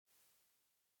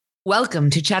Welcome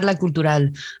to Charla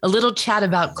Cultural, a little chat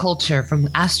about culture from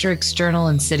Asterix Journal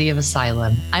and City of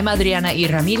Asylum. I'm Adriana E.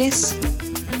 Ramirez.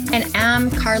 And I'm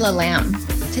Carla Lamb.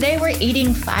 Today we're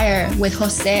eating fire with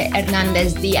Jose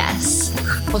Hernandez Diaz.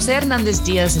 Jose Hernandez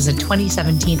Diaz is a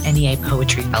 2017 NEA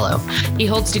Poetry Fellow. He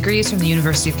holds degrees from the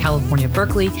University of California,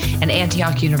 Berkeley and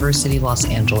Antioch University, Los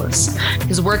Angeles.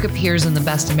 His work appears in the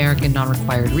Best American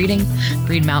Non-Required Reading,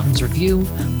 Green Mountains Review,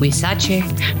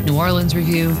 Huizache, New Orleans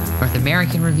Review, North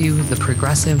American Review, The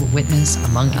Progressive, Witness,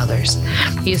 among others.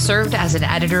 He has served as an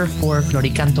editor for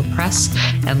Floricanto Press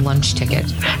and Lunch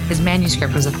Ticket. His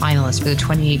manuscript was a finalist for the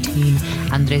 2018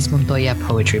 Andres Montoya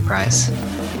Poetry Prize.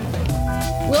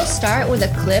 We'll start with a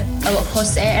clip of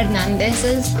Jose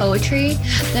Hernandez's poetry,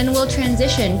 then we'll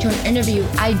transition to an interview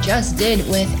I just did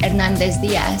with Hernandez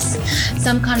Diaz,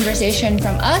 some conversation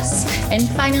from us, and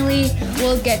finally,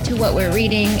 we'll get to what we're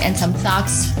reading and some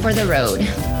thoughts for the road.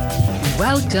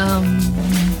 Welcome.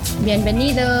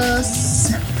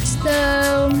 Bienvenidos.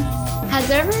 So, has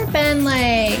there ever been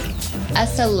like a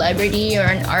celebrity or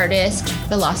an artist,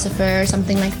 philosopher,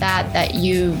 something like that, that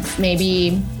you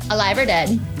maybe alive or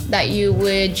dead, that you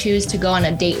would choose to go on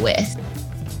a date with?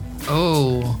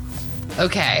 Oh,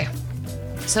 okay.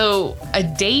 So a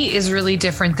date is really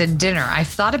different than dinner. I've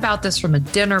thought about this from a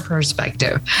dinner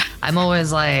perspective. I'm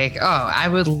always like, oh, I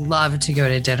would love to go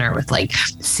to dinner with like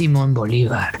Simon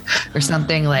Bolivar or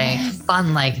something like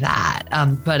fun like that.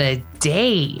 But a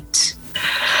date.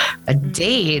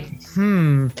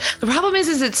 The problem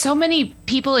is that so many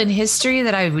people in history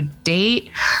that I would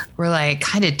date were like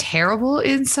kind of terrible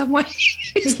in some ways.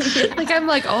 Like I'm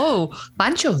like, oh,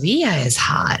 Pancho Villa is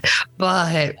hot,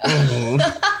 but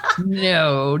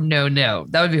no.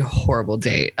 That would be a horrible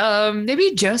date.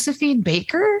 Maybe Josephine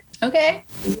Baker. Okay.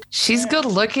 She's good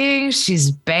looking. She's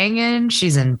banging.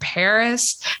 She's in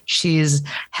Paris. She's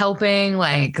helping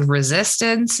like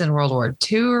resistance in World War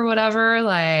II or whatever.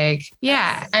 Like,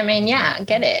 yeah. I mean, yeah,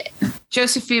 get it.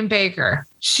 Josephine Baker.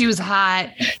 She was hot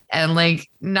and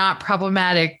like not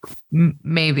problematic,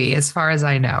 maybe, as far as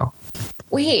I know.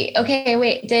 Wait.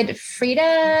 Did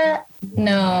Frida?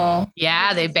 No.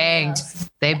 Yeah, they banged.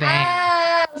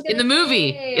 In the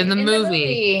movie.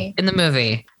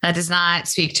 That does not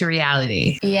speak to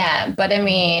reality. Yeah, but I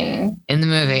mean, in the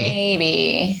movie.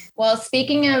 Maybe. Well,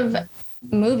 speaking of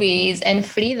movies and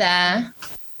Frida,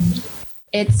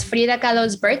 it's Frida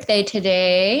Kahlo's birthday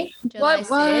today, July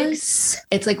 6th.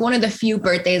 It's like one of the few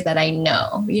birthdays that I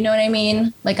know. You know what I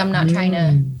mean? Like I'm not trying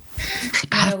to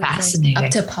fascinating. Like,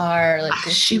 up to par. Like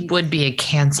she would be a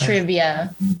Cancer.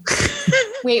 Trivia.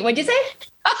 Wait, what'd you say?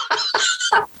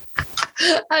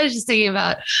 I was just thinking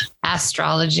about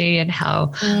astrology and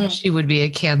how she would be a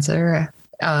Cancer.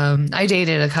 I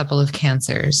dated a couple of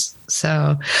Cancers,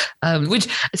 so which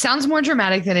sounds more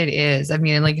dramatic than it is. I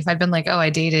mean, like if I'd been like, oh, I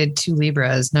dated 2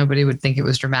 Libras, nobody would think it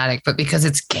was dramatic, but because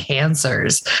it's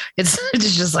Cancers, it's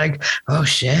just like, oh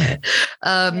shit.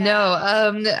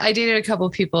 I dated a couple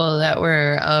of people that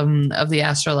were of the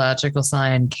astrological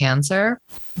sign Cancer,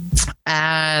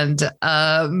 and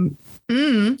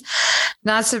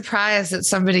not surprised that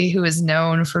somebody who is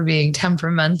known for being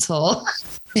temperamental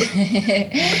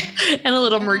and a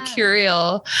little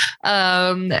mercurial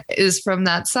is from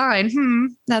that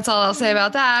sign. That's all I'll say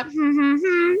about that.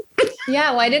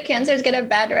 Yeah, why do Cancers get a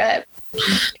bad rep?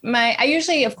 I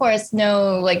usually, of course,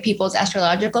 know like people's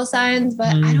astrological signs,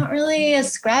 but I don't really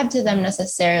ascribe to them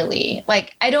necessarily.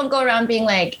 Like, I don't go around being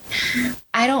like,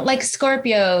 I don't like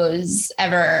Scorpios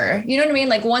ever. You know what I mean?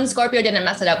 Like one Scorpio didn't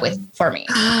mess it up for me.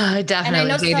 I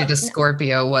definitely dated a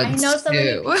Scorpio once. I know some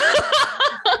too.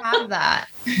 Have that.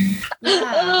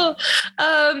 Yeah.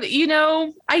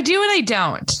 I do and I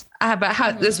don't.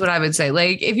 But this is what I would say.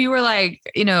 Like, if you were like,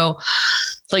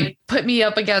 like put me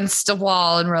up against a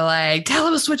wall and were like, tell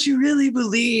us what you really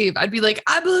believe, I'd be like,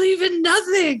 I believe in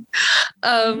nothing.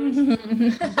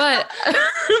 But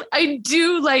I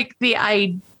do like the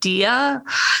idea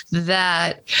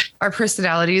that our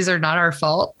personalities are not our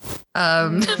fault.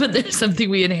 But there's something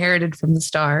we inherited from the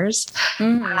stars,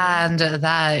 and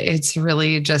that it's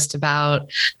really just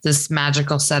about this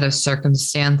magical set of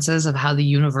circumstances of how the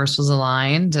universe was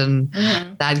aligned, and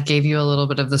that gave you a little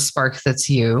bit of the spark that's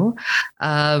you.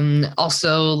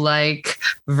 Also, like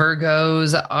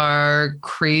Virgos are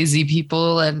crazy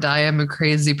people, and I am a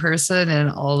crazy person in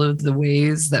all of the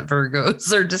ways that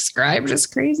Virgos are described as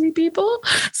crazy people.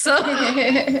 So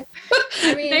I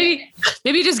mean,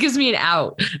 maybe it just gives me an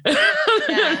out.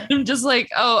 Yeah. I'm just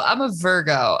like, oh, I'm a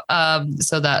Virgo.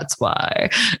 So that's why.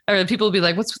 Or people will be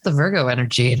like, what's with the Virgo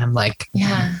energy? And I'm like,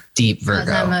 yeah, deep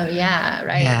Virgo.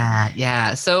 Right.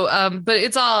 Yeah. So, but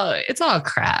it's all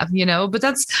crap, but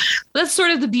that's sort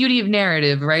of the beauty of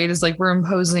narrative, right? Is like we're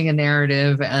imposing a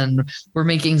narrative and we're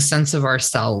making sense of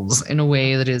ourselves in a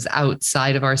way that is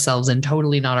outside of ourselves and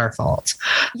totally not our fault.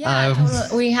 Yeah,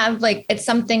 totally. We have it's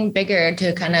something bigger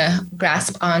to kind of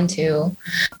grasp onto.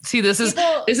 See, this is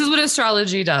what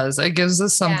astrology does. It gives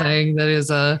us something that is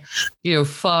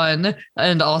fun,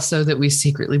 and also that we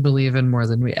secretly believe in more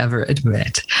than we ever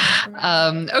admit.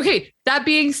 Okay. That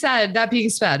being said, back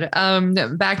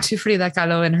to Frida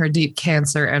Kahlo and her deep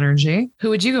Cancer energy. Who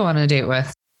would you go on a date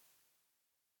with?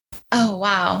 Oh,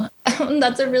 wow.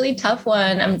 That's a really tough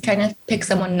one. I'm trying to pick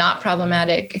someone not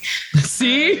problematic.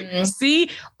 See,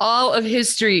 all of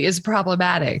history is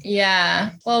problematic.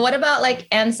 Yeah. Well, what about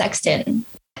Anne Sexton?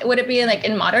 Would it be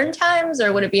in modern times,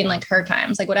 or would it be in her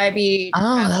times? Would I be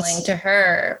traveling to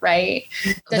her? Right?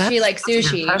 Does she like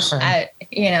sushi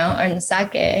and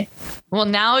sake? Well,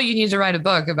 now you need to write a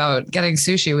book about getting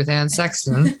sushi with Anne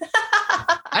Sexton.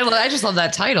 I just love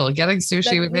that title, Getting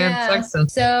Sushi with Anne Sexton.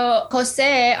 So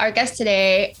Jose, our guest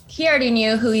today, he already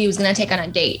knew who he was going to take on a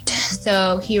date.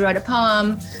 So he wrote a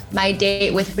poem, My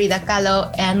Date with Frida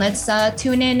Kahlo, and let's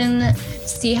tune in and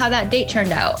see how that date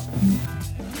turned out.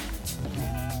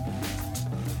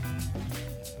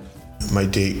 My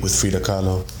date with Frida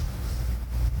Kahlo.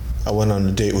 I went on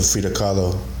a date with Frida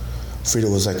Kahlo. Frida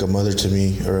was like a mother to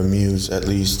me, or a muse at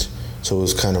least, so it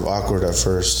was kind of awkward at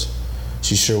first.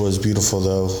 She sure was beautiful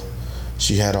though.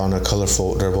 She had on a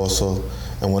colorful rebozo,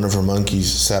 and one of her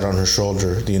monkeys sat on her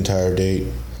shoulder the entire date.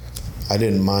 I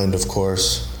didn't mind, of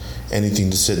course, anything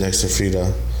to sit next to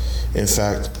Frida. In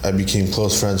fact, I became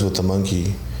close friends with the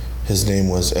monkey. His name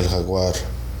was El Jaguar.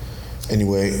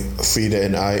 Anyway, Frida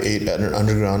and I ate at an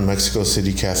underground Mexico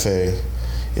City cafe.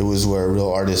 It was where real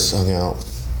artists hung out.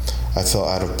 I felt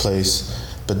out of place,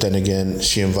 but then again,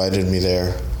 she invited me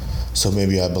there, so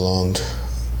maybe I belonged.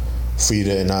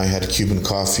 Frida and I had Cuban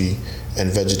coffee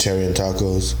and vegetarian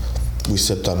tacos. We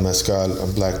sipped on mezcal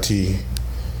and black tea.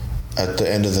 At the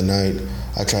end of the night,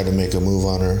 I tried to make a move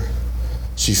on her.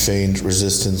 She feigned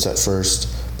resistance at first,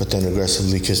 but then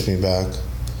aggressively kissed me back.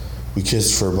 We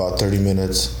kissed for about 30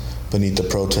 minutes beneath the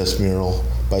protest mural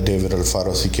by David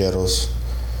Alfaro Siqueiros.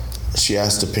 She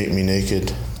asked to paint me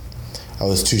naked. I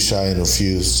was too shy and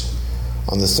refused.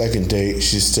 On the second date,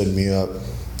 she stood me up.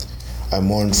 I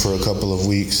mourned for a couple of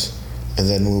weeks and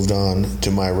then moved on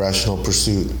to my rational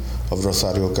pursuit of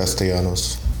Rosario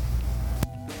Castellanos.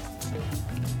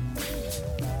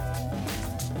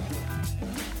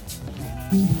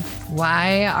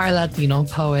 Why are Latino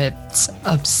poets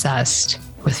obsessed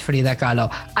with Frida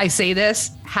Kahlo? I say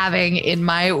this having in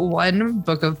my one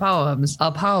book of poems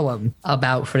a poem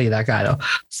about Frida Kahlo.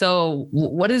 So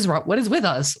what is with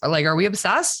us? Are we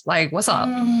obsessed? What's up?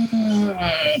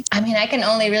 I mean, I can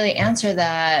only really answer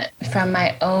that from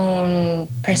my own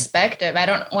perspective. I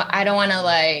don't want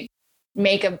to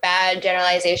make a bad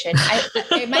generalization.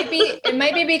 It might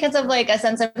be because of a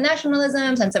sense of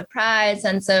nationalism, sense of pride,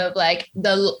 sense of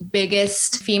the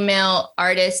biggest female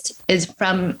artist is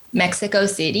from Mexico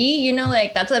City,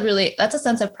 that's a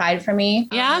sense of pride for me.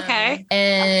 Yeah. Okay.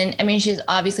 And I mean, she's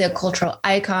obviously a cultural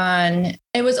icon.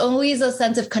 It was always a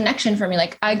sense of connection for me.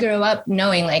 I grew up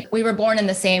knowing we were born in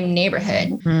the same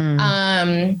neighborhood.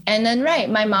 And then,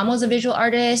 my mom was a visual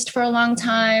artist for a long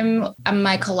time.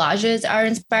 My collages are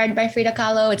inspired by Frida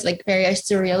Kahlo. It's very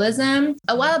surrealism.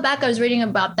 A while back, I was reading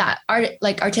about that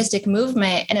artistic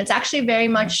movement, and it's actually very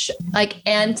much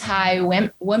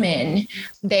anti-women.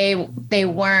 They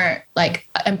weren't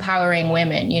empowering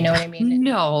women. You know what I mean?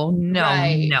 No,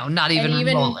 not even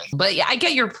remotely. But yeah, I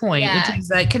get your point, which is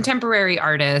that contemporary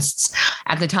artists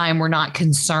at the time were not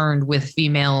concerned with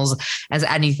females as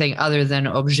anything other than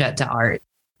objet d'art,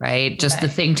 right? Just the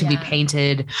thing to be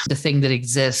painted, the thing that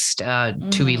exists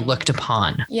to be looked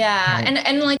upon. Yeah. Right.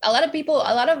 And a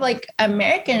lot of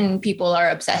American people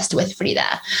are obsessed with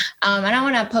Frida. And I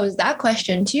want to pose that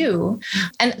question too.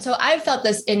 And so I've felt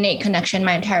this innate connection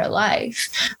my entire life.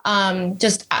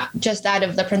 Just out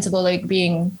of the principle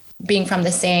being from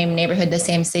the same neighborhood, the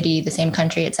same city, the same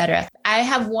country, etc. I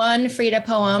have one Frida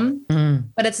poem,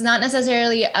 but it's not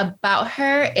necessarily about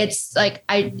her.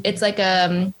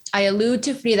 I allude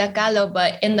to Frida Kahlo,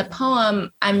 but in the poem,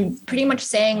 I'm pretty much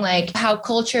saying how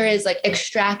culture is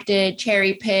extracted,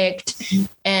 cherry picked,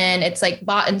 and it's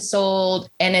bought and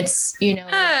sold, and it's,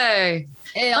 Hey,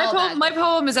 my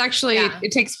poem is actually,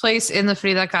 it takes place in the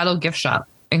Frida Kahlo gift shop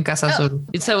in Casa Azul.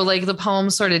 So the poem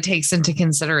sort of takes into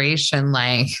consideration,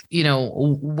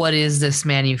 what is this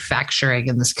manufacturing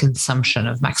and this consumption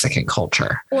of Mexican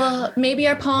culture? Well, maybe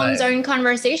our poems are in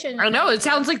conversation. I don't know. It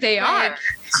sounds like they are.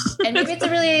 And maybe it's a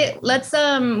really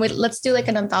let's do like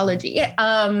an anthology.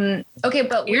 Okay,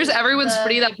 but here's everyone's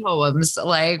Frida poems.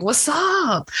 Like, what's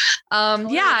up?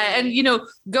 Yeah, and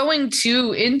going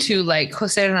into like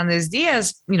Jose Hernandez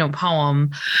Diaz,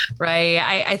 poem,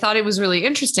 right? I thought it was really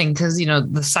interesting because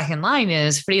the second line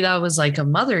is Frida was like a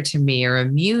mother to me, or a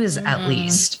muse at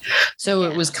least. So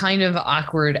it was kind of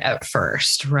awkward at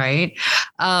first, right?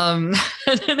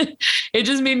 It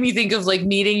just made me think of like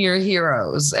meeting your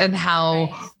heroes and how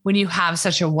when you have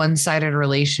such a one-sided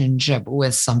relationship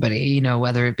with somebody,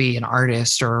 whether it be an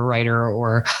artist or a writer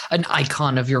or an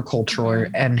icon of your culture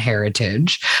and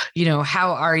heritage,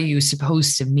 how are you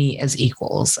supposed to meet as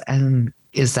equals? And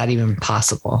is that even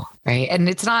possible? Right. And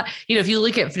it's not, if you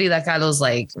look at Frida Kahlo's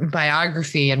like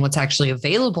biography and what's actually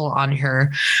available on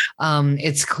her,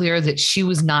 it's clear that she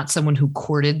was not someone who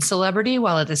courted celebrity,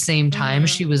 while at the same time,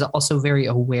 she was also very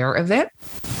aware of it.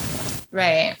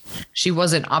 Right. She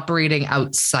wasn't operating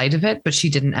outside of it, but she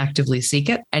didn't actively seek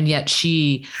it. And yet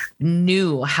she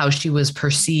knew how she was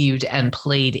perceived and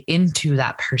played into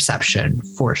that perception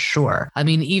for sure. I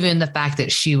mean, even the fact that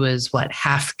she was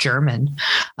half German,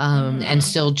 and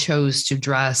still chose to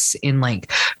dress in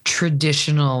like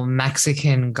traditional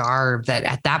Mexican garb that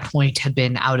at that point had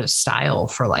been out of style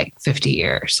for like 50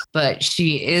 years. But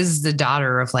she is the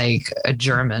daughter of like a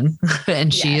German,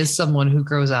 and she is someone who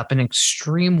grows up in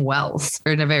extreme wealth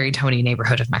in a very Tony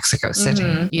neighborhood of Mexico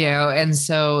City, and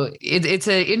so it's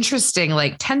an interesting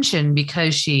like tension,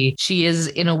 because she is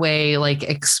in a way like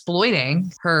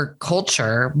exploiting her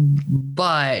culture,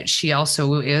 but she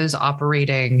also is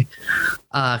operating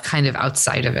kind of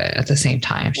outside of it at the same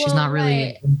time. She's not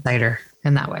really an insider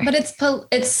in that way. But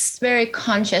it's very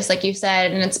conscious, like you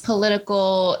said, and it's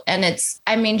political, and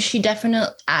she definitely,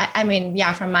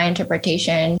 from my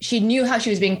interpretation, she knew how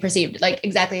she was being perceived, like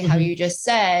exactly how you just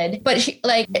said, but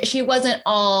she wasn't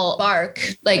all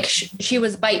bark, like she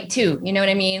was bite too. You know what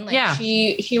I mean? Like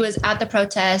she was at the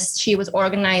protests, she was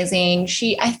organizing.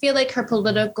 I feel like her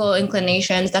political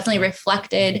inclinations definitely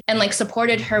reflected and like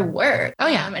supported her work. Oh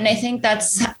yeah. And I think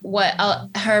that's what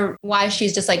why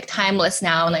she's just like timeless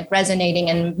now and like resonating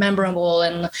and memorable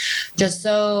and just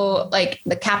so like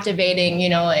the captivating,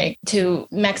 like to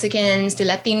Mexicans, to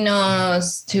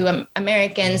Latinos, to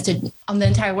Americans, to the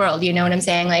entire world. You know what I'm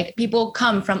saying? Like people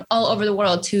come from all over the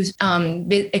world to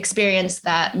experience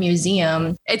that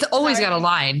museum. It's always got a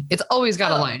line. It's always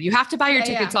got a line. You have to buy your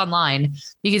tickets online,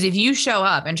 because if you show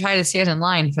up and try to stand in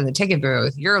line for the ticket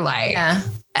booth, you're like,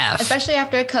 F. Especially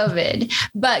after COVID.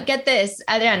 But get this,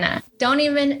 Adriana,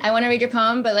 I want to read your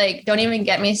poem, but like, don't even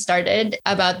get me started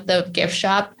about the gift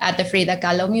shop at the Frida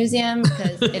Kahlo Museum,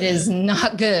 because it is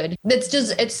not good.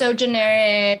 It's so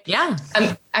generic. Yeah.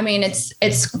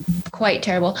 It's quite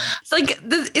terrible. It's like,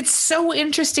 it's so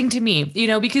interesting to me,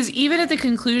 because even at the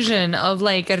conclusion of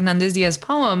like Hernandez Diaz's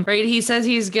poem, right, he says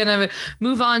he's going to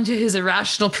move on to his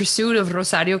irrational pursuit of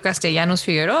Rosario Castellanos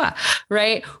Figueroa,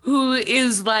 right? Who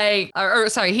is like,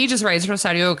 he just writes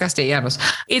Rosario Castellanos.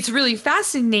 It's really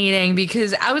fascinating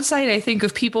because outside, I think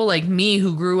of people like me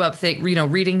who grew up,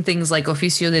 reading things like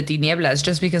Oficio de Tinieblas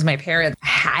just because my parents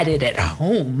had it at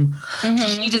home.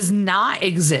 She does not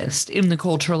exist in the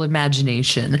cultural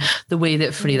imagination the way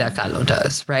that Frida Kahlo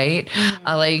does, right?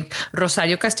 Like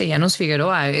Rosario Castellanos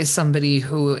Figueroa is somebody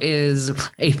who is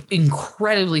an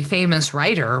incredibly famous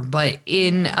writer, but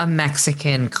in a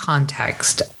Mexican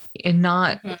context, and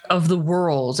not of the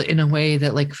world in a way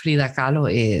that like Frida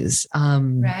Kahlo is.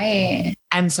 Right.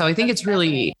 And so I think it's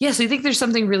really, I think there's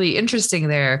something really interesting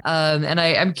there. And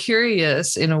I'm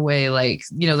curious in a way, like,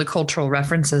 the cultural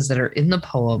references that are in the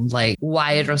poem, like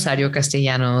why Rosario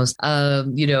Castellanos,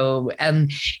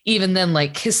 and even then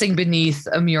like kissing beneath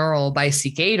a mural by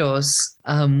Siqueiros,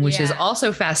 which is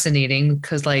also fascinating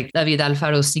because like David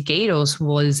Alfaro Siqueiros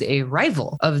was a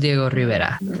rival of Diego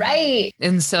Rivera. Right.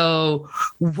 And so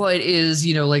what is,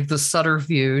 like the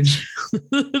subterfuge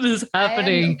that is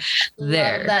happening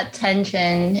there? Love that tension.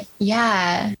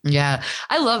 Yeah. Yeah.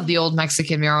 I love the old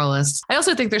Mexican muralists. I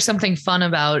also think there's something fun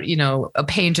about, a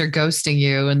painter ghosting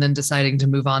you and then deciding to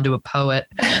move on to a poet.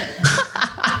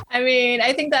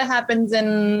 I think that happens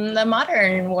in the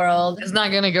modern world. It's not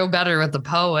going to go better with the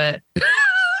poet.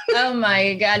 Oh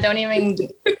my God. Don't even.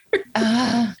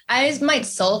 I just might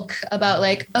sulk about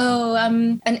like,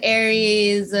 I'm an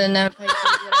Aries and like,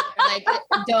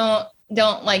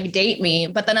 don't like date me.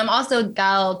 But then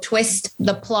I'll twist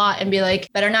the plot and be like,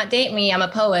 better not date me. I'm a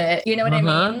poet. You know what I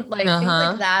mean? Like things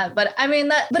like that. But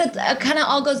it kind of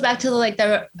all goes back to like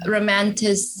the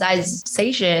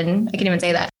romanticization. I can't even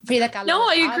say that. Frida Kahlo. No,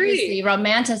 I agree. Obviously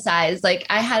romanticized. Like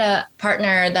I had a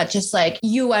partner that just like,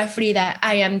 you are Frida,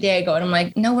 I am Diego. And I'm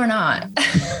like, no, we're not.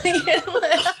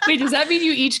 Wait, does that mean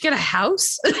you each get a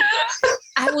house?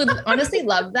 I would honestly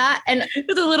love that. And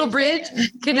with a little bridge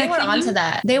they were onto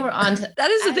that. They were onto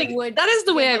that. Is the thing. That is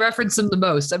the way I reference them the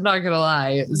most. I'm not gonna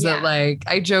lie. Is that like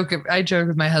I joke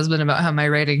with my husband about how my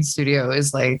writing studio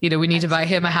is like, you know, we need to buy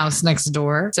him a house next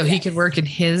door so he can work in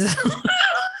his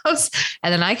house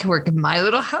and then I can work in my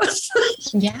little house.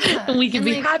 Yeah. And we can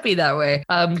be happy that way.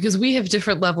 Because we have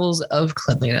different levels of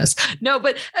cleanliness. No,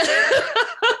 but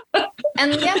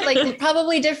and yeah, like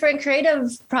probably different creative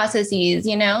processes,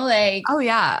 you know, like oh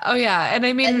yeah. And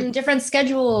I mean and different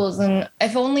schedules. And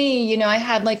if only, you know, I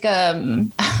had like I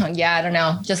don't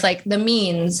know, just like the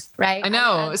means, right? I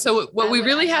know. So what we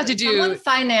really have to do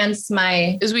finance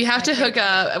is we have to hook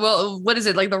up. Well, what is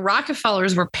it? Like the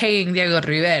Rockefellers were paying Diego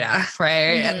Rivera,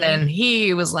 right? And then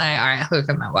he was like, all right, hook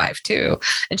up my wife too.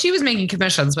 And she was making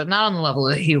commissions, but not on the level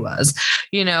that he was,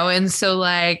 you know? And so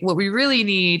like what we really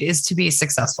need is to be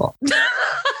successful.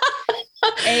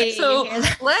 Hey. So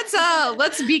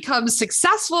let's become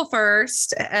successful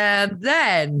first and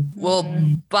then we'll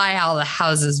buy all the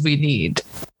houses we need.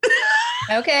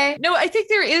 Okay. No, I think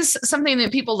there is something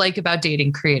that people like about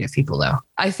dating creative people, though.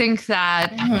 I think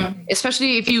that,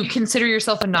 especially if you consider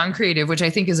yourself a non-creative, which I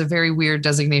think is a very weird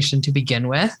designation to begin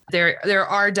with, there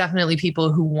are definitely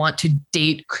people who want to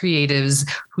date creatives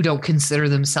who don't consider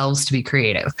themselves to be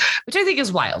creative, which I think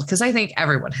is wild because I think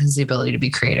everyone has the ability to be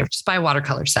creative. Just buy a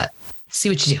watercolor set. See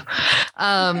what you do.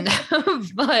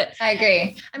 But I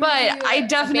agree. I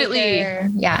definitely,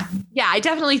 I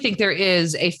definitely think there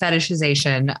is a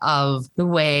fetishization of the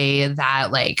way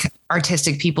that like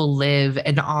artistic people live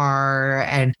and are.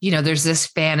 And, you know, there's this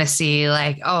fantasy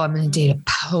like, oh, I'm going to date a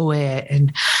poet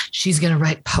and she's going to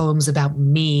write poems about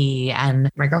me. And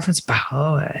my girlfriend's a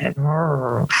poet.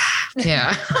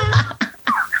 Yeah.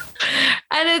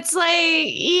 And it's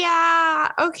like,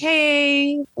 yeah,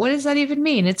 okay. What does that even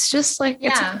mean? It's just like,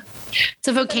 it's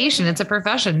a vocation. It's a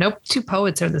profession. No two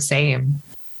poets are the same.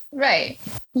 Right.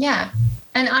 Yeah.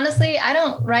 And honestly, I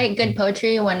don't write good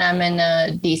poetry when I'm in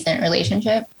a decent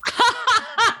relationship.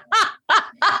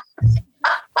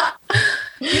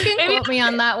 You can quote me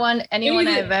on that one. Anyone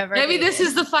I've ever. Maybe dated. this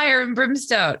is the fire and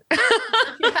brimstone.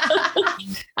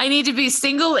 I need to be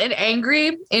single and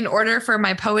angry in order for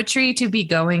my poetry to be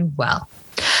going well.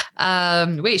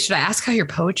 Wait, should I ask how your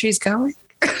poetry is going?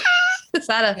 Is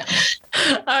that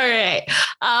all right.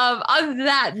 On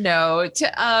that note,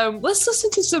 let's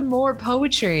listen to some more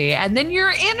poetry and then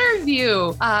your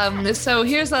interview. So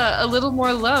here's a little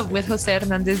more love with Jose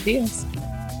Hernandez Diaz.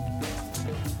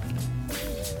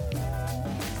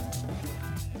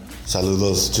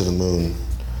 Saludos to the moon.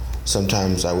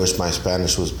 Sometimes I wish my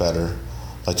Spanish was better,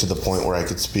 like to the point where I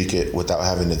could speak it without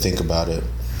having to think about it.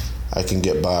 I can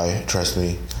get by, trust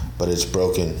me, but it's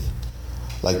broken.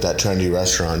 Like that trendy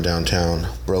restaurant downtown,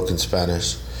 broken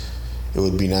Spanish. It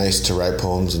would be nice to write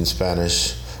poems in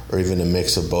Spanish, or even a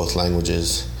mix of both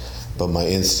languages, but my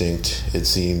instinct, it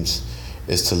seems,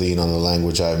 is to lean on the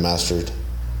language I have mastered.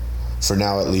 For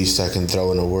now, at least, I can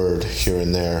throw in a word here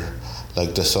and there,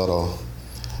 like tesoro.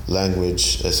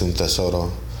 Language es un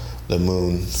tesoro. The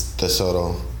moon,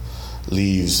 tesoro.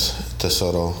 Leaves,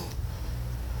 tesoro.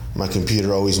 My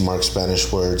computer always marks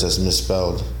Spanish words as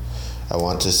misspelled. I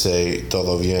want to say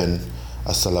todo bien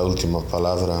hasta la última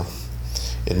palabra.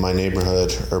 In my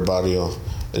neighborhood or barrio,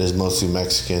 it is mostly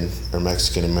Mexican or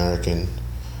Mexican American.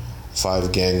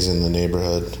 5 gangs in the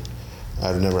neighborhood.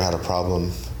 I've never had a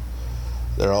problem.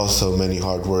 There are also many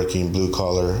hardworking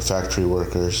blue-collar factory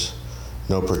workers.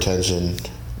 No pretension,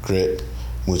 grit,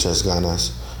 muchas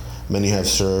ganas. Many have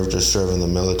served or serve in the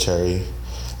military,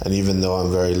 and even though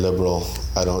I'm very liberal,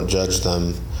 I don't judge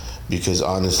them because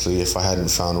honestly, if I hadn't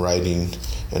found writing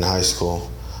in high school,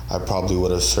 I probably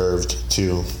would have served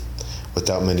too,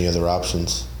 without many other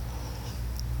options.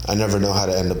 I never know how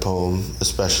to end a poem,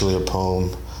 especially a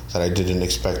poem that I didn't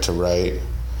expect to write,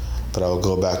 but I will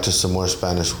go back to some more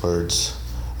Spanish words.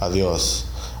 Adios.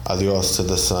 Adios to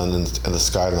the sun and the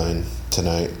skyline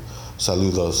tonight.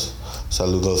 Saludos.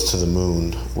 Saludos to the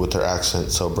moon with her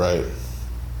accent so bright.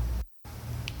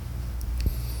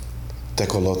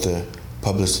 Tecolote,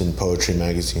 published in Poetry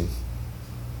Magazine.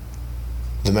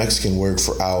 The Mexican word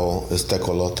for owl is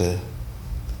tecolote,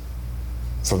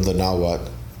 from the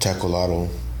Nahuatl, tecolaro.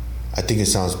 I think it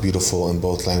sounds beautiful in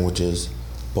both languages,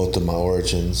 both of my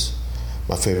origins.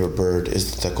 My favorite bird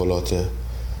is the tecolote,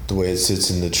 the way it sits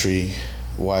in the tree,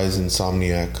 wise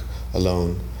insomniac,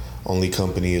 alone. Only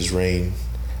company is rain.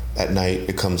 At night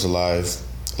it comes alive,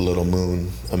 a little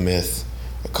moon, a myth,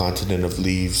 a continent of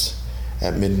leaves,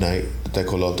 At midnight, the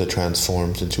tecolote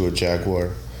transforms into a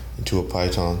jaguar, into a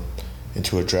python,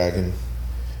 into a dragon.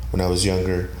 When I was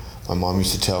younger, my mom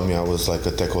used to tell me I was like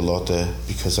a tecolote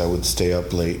because I would stay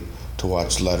up late to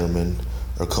watch Letterman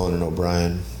or Conan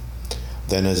O'Brien.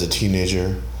 Then as a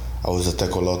teenager, I was a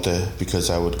tecolote because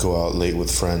I would go out late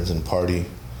with friends and party.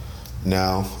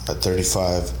 Now, at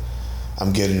 35,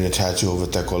 I'm getting a tattoo of a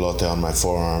tecolote on my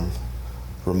forearm.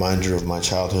 Reminder of my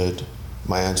childhood,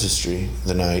 my ancestry,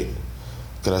 the night.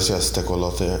 Gracias,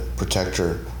 tecolote,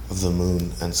 protector of the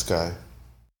moon and sky.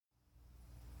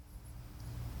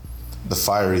 The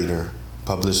Fire Eater,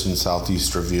 published in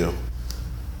Southeast Review.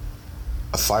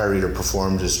 A fire eater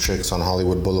performed his tricks on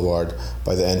Hollywood Boulevard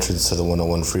by the entrance to the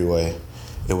 101 freeway.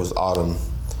 It was autumn.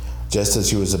 Just as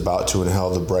he was about to inhale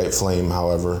the bright flame,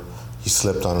 however, he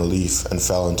slipped on a leaf and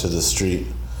fell into the street.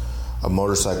 A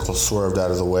motorcycle swerved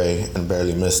out of the way and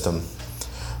barely missed him.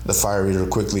 The fire eater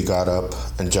quickly got up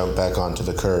and jumped back onto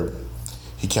the curb.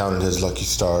 He counted his lucky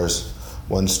stars.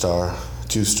 1 star,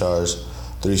 2 stars,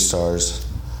 3 stars.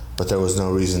 But there was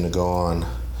no reason to go on.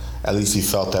 At least he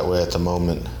felt that way at the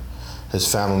moment.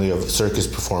 His family of circus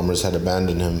performers had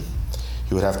abandoned him.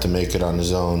 He would have to make it on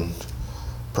his own.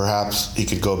 Perhaps he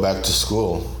could go back to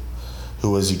school.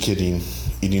 Who was he kidding?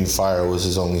 Eating fire was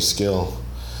his only skill.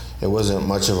 It wasn't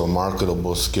much of a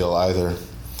marketable skill either.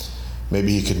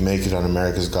 Maybe he could make it on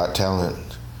America's Got Talent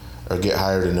or get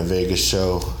hired in a Vegas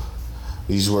show.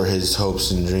 These were his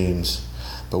hopes and dreams,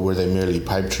 but were they merely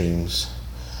pipe dreams?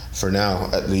 For now,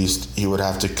 at least, he would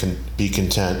have to be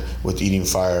content with eating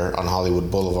fire on Hollywood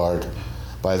Boulevard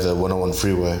by the 101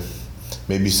 freeway.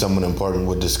 Maybe someone important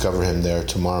would discover him there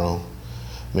tomorrow.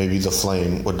 Maybe the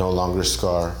flame would no longer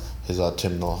scar his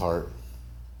autumnal heart.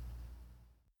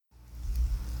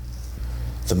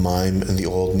 The Mime and the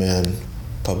Old Man,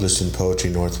 published in Poetry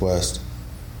Northwest.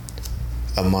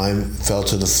 A mime fell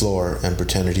to the floor and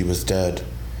pretended he was dead.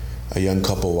 A young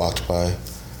couple walked by.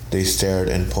 They stared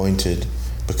and pointed,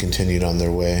 but continued on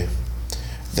their way.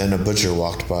 Then a butcher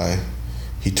walked by.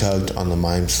 He tugged on the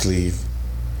mime's sleeve.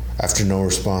 After no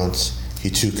response, he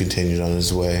too continued on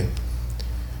his way.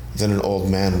 Then an old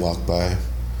man walked by.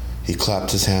 He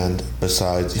clapped his hands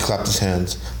beside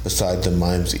the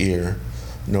mime's ear.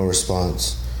 No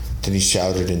response. Then he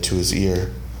shouted into his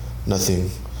ear. Nothing.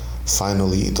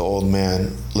 Finally, the old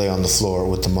man lay on the floor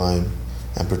with the mime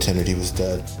and pretended he was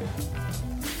dead.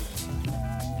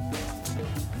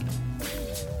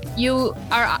 You're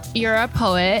a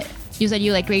poet. You said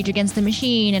you like Rage Against the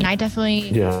Machine, and I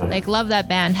definitely like love that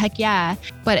band. Heck yeah.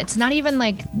 But it's not even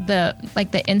like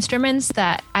the instruments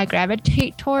that I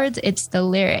gravitate towards, it's the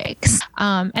lyrics.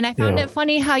 And I found it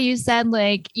funny how you said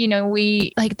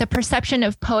we like the perception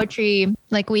of poetry,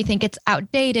 like we think it's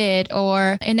outdated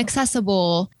or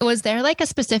inaccessible. Was there like a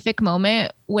specific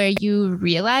moment where you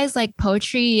realize like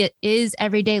poetry is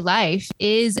everyday life,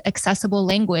 is accessible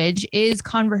language, is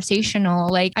conversational?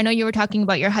 Like I know you were talking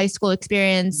about your high school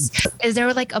experience. Is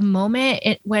there like a moment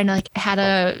when like had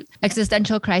a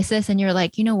existential crisis and you're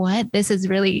like, you know what, this is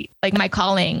really like my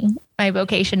calling, my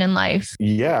vocation in life?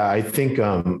 Yeah, I think,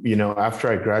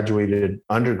 after I graduated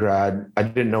undergrad, I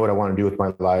didn't know what I wanted to do with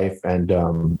my life.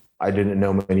 And I didn't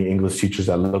know many English teachers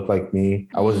that looked like me.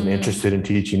 I wasn't interested in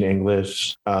teaching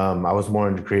English. I was more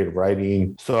into creative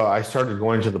writing. So I started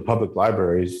going to the public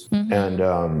libraries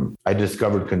and I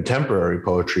discovered contemporary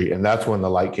poetry. And that's when the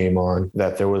light came on,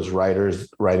 that there was writers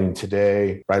writing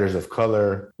today, writers of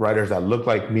color, writers that looked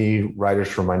like me, writers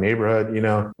from my neighborhood.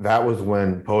 That was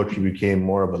when poetry became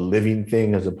more of a living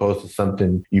thing as opposed to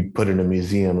something you put in a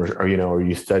museum or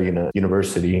you study in a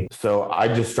university. So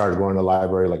I just started going to the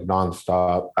library like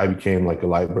nonstop. I became like a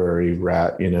library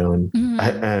rat,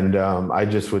 I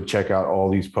just would check out all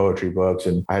these poetry books,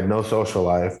 and I had no social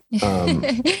life.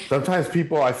 Sometimes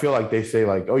people, I feel like they say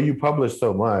like, oh, you publish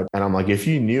so much. And I'm like, if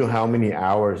you knew how many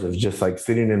hours of just like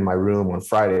sitting in my room on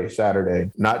Friday,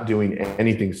 Saturday, not doing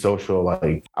anything social,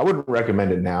 like I wouldn't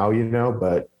recommend it now,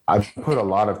 but I've put a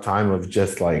lot of time of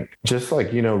just like,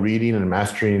 reading and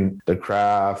mastering the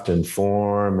craft and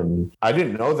form. And I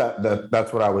didn't know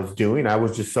that's what I was doing. I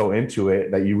was just so into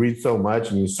it that you read so much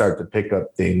and you start to pick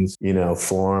up things,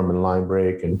 form and line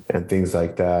break and things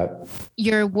like that.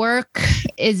 Your work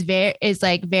is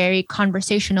very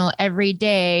conversational every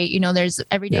day. There's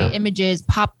everyday images,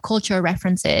 pop culture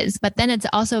references, but then it's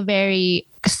also very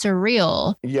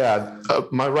surreal. Yeah,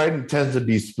 my writing tends to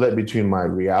be split between my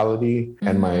reality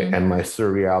and my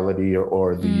surreality,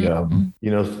 or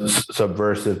the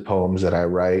subversive poems that I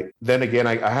write. Then again,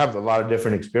 I have a lot of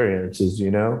different experiences.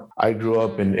 I grew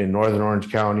up in Northern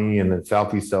Orange County and in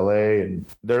Southeast LA, and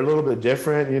they're a little bit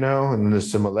different, and the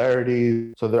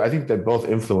similarities. So I think they both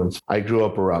influence. I grew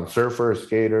up around surfers,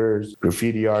 skaters,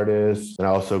 graffiti artists, and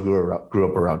I also grew up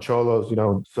around cholos.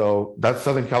 So that's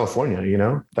Southern California.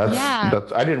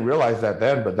 That's I didn't realize that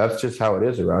then, but that's just how it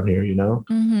is around here.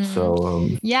 So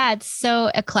it's so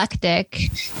eclectic.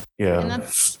 Yeah, and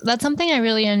that's something I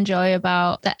really enjoy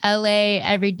about the LA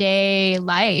everyday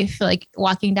life, like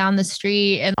walking down the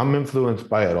street. And I'm influenced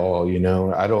by it all.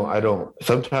 I don't.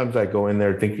 Sometimes I go in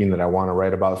there thinking that I want to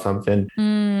write about something,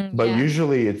 but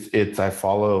usually it's I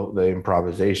follow the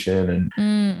improvisation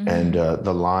and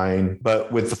the line.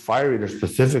 But with the Fire Eater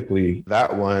specifically,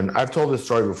 that one, I've told this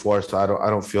story before, so I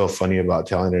don't feel funny about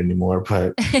telling it anymore.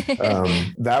 But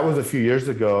that was a few years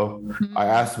ago. I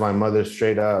asked my mother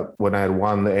straight up when I had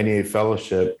won the NEA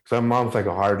fellowship. So my mom's like a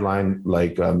hardline,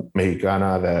 like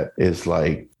Mexicana that is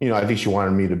like, I think she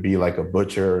wanted me to be like a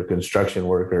butcher or construction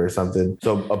worker or something.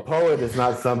 So a poet is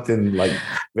not something like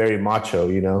very macho,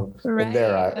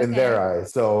 right. in their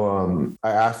eyes. So I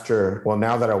asked her, well,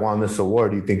 now that I won this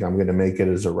award, do you think I'm going to make it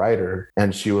as a writer?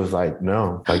 And she was like,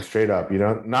 no, like straight up,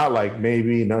 not like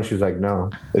maybe. No, she was like, no,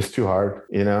 it's too hard,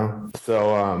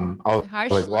 So I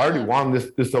was like, well, I already won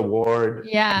this award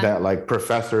that like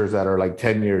professors that are like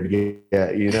tenured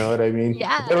get, you know what I mean?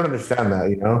 Yeah. They don't understand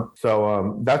that,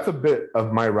 So that's a bit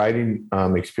of my writing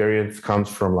experience comes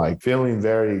from like feeling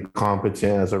very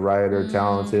competent as a writer,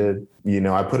 talented.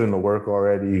 I put in the work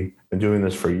already, been doing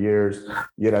this for years.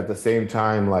 Yet at the same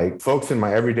time, like folks in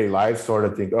my everyday life sort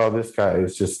of think, oh, this guy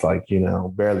is just like,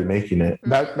 barely making it.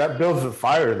 That builds the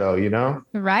fire though,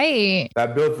 Right.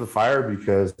 That builds the fire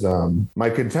because my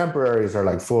contemporaries are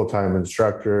like full-time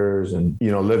instructors and,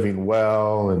 living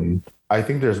well, and I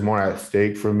think there's more at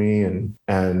stake for me, and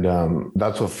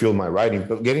that's what fueled my writing.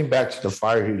 But getting back to the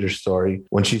Fire Eater story,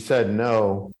 when she said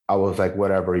no, I was like,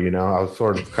 whatever, I was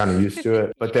sort of kind of used to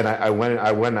it. But then I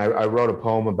wrote a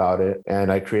poem about it,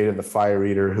 and I created the Fire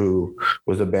Eater who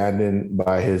was abandoned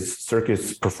by his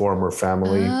circus performer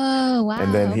family. Oh, wow.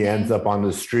 And then he ends up on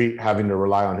the street having to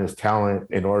rely on his talent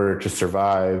in order to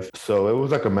survive. So it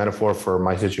was like a metaphor for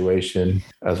my situation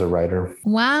as a writer.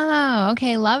 Wow.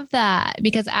 Okay. Love that.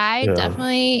 Because I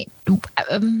definitely,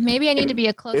 maybe I need to be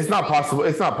a closer. It's not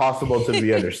possible to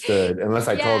be understood unless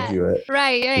I told you it.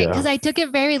 Right. Because I took it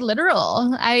very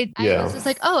literal. I was just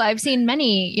like, oh, I've seen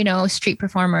many, street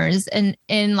performers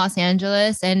in Los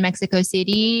Angeles and Mexico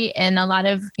City and a lot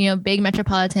of, big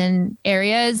metropolitan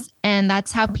areas. And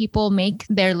that's how people make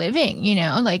their living,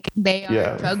 like they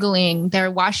are juggling, they're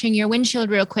washing your windshield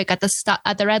real quick at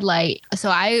the red light. So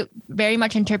I very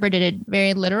much interpreted it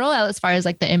very literal as far as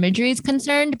like the imagery is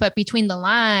concerned. But between the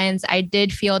lines, I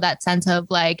did feel that sense of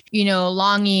like,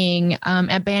 longing,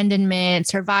 abandonment,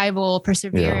 survival,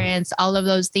 perseverance, all of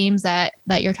those themes that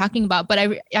you're talking about. But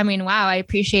I mean, wow, I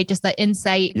appreciate just the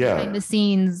insight behind the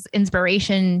scenes,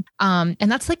 inspiration. And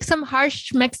that's like some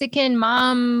harsh Mexican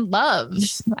mom love.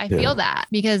 I feel that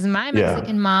because my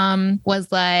Mexican mom was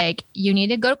like, you need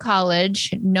to go to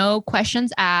college, no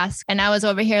questions asked. And I was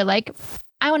over here like,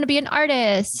 I want to be an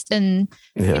artist. And,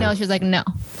 she was like, no.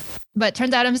 But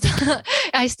turns out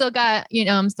I still got,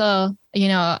 I'm still,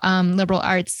 liberal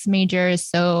arts major.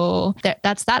 So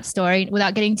that's that story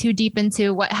without getting too deep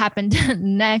into what happened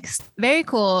next. Very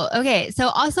cool. Okay. So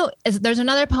also there's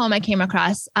another poem I came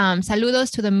across,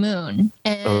 Saludos to the Moon.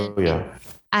 And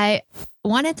I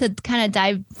wanted to kind of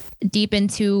dive deep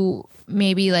into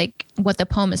maybe like what the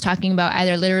poem is talking about,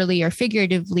 either literally or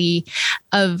figuratively,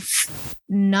 of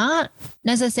not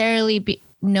necessarily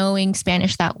knowing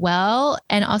Spanish that well,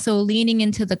 and also leaning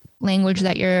into the language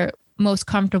that you're most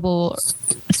comfortable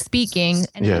speaking,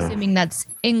 and assuming that's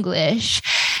English.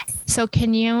 So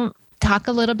can you talk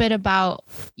a little bit about,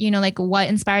 like what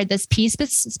inspired this piece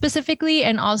specifically?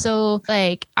 And also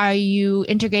like, are you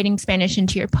integrating Spanish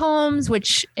into your poems,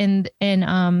 which in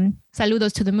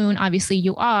Saludos to the Moon, obviously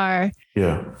you are.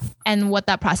 Yeah. And what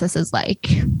that process is like.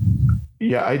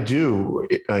 Yeah, I do.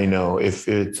 I know if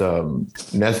it's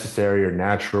necessary or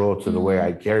natural to the way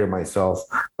I carry myself,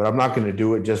 but I'm not going to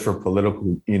do it just for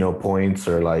political, points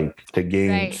or like to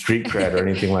gain street cred or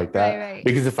anything like that. Right.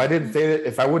 Because if I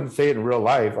wouldn't say it in real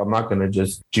life, I'm not going to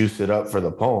just juice it up for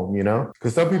the poem,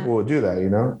 because some people will do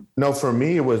that, No, for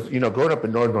me, it was, growing up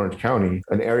in Northern Orange County,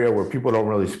 an area where people don't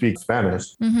really speak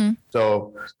Spanish. Mm-hmm.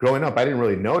 So growing up, I didn't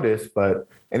really notice, but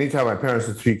anytime my parents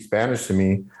would speak Spanish to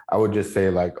me, I would just say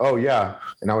like, oh yeah.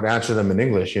 And I would answer them in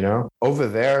English, you know. Over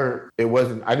there,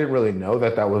 I didn't really know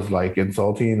that was like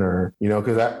insulting or, you know,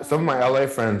 because some of my LA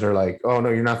friends are like, oh no,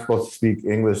 you're not supposed to speak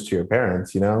English to your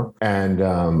parents, you know. And,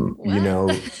 you know,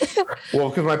 well,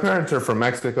 because my parents are from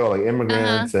Mexico, like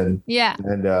immigrants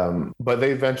but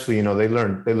they eventually, you know, they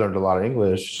learned a lot of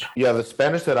English. Yeah. The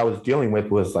Spanish that I was dealing with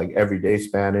was like everyday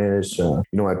Spanish. You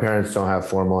know, my parents don't have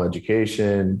formal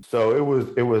education. So it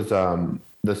was,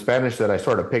 the Spanish that I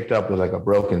sort of picked up was like a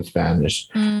broken Spanish,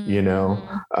 you know.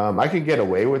 I can get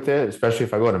away with it, especially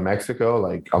if I go to Mexico,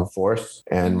 like I'm forced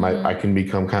and I can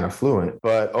become kind of fluent.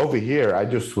 But over here, I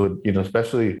just would, you know,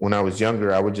 especially when I was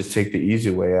younger, I would just take the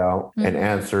easy way out and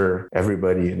answer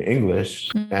everybody in English.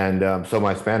 And so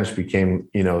my Spanish became,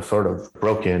 you know, sort of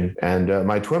broken. And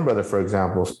my twin brother, for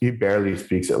example, he barely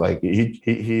speaks it. Like he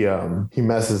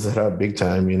messes it up big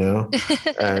time, you know.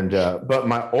 And but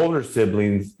my older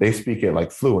siblings, they speak it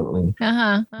like fluently.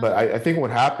 But I think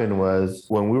what happened was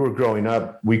when we were growing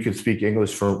up, we could speak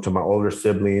English to my older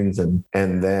siblings, and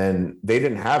then they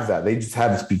didn't have that. They just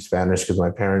had to speak Spanish because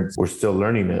my parents were still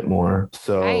learning it more.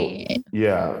 So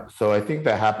yeah, so I think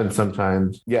that happens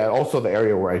sometimes. Yeah, also the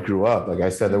area where I grew up, like I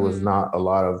said, there was not a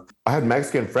lot of. I had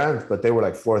Mexican friends, but they were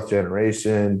like 4th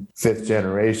generation, 5th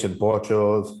generation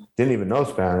pochos. Didn't even know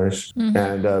Spanish.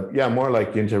 And more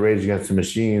like into Rage Against the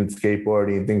Machine,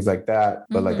 skateboarding, things like that.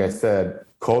 But like I said,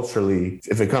 culturally,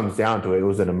 if it comes down to it, it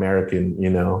was an American, you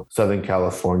know, Southern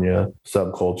California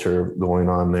subculture going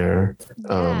on there.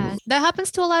 That happens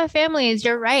to a lot of families.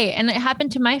 You're right. And it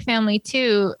happened to my family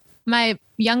too. My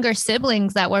younger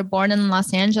siblings that were born in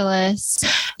Los Angeles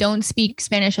don't speak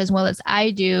Spanish as well as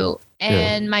I do.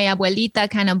 And my abuelita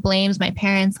kind of blames my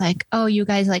parents like, oh, you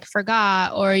guys like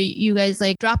forgot, or you guys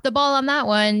like dropped the ball on that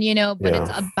one, you know, but it's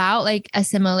about like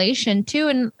assimilation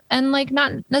too. And like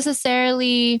not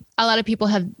necessarily a lot of people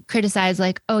have criticized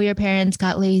like, oh, your parents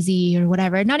got lazy or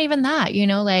whatever. Not even that, you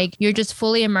know, like you're just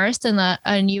fully immersed in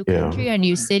a new country, a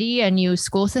new city, a new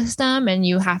school system, and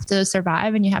you have to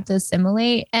survive and you have to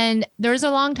assimilate. And there was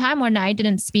a long time when I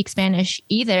didn't speak Spanish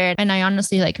either. And I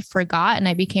honestly like forgot and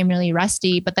I became really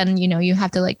rusty. But then, you know, you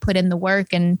have to like put in the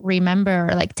work and remember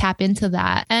or like tap into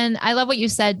that. And I love what you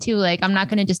said too. Like, I'm not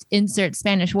going to just insert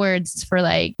Spanish words for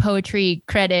like poetry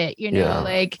credit, you know,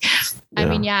 like, I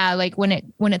mean, like when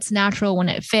it's natural, when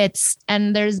it fits.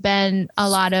 And there's been a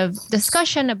lot of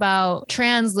discussion about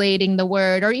translating the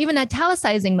word or even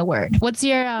italicizing the word. What's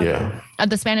your,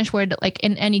 the Spanish word, like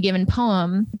in any given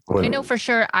poem? I know for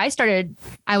sure I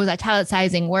was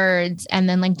italicizing words and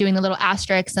then like doing the little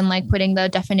asterisks and like putting the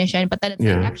definition, but then it's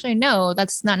like, actually, no,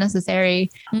 that's not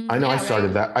necessary. I know I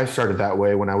started that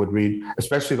way when I would read,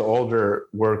 especially the older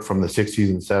work from the 60s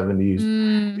and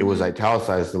 70s. It was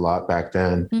italicized a lot back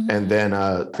then. And then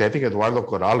I think Eduardo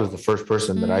Corral is the first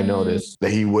person that I noticed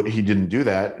that he didn't do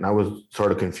that. And I was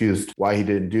sort of confused why he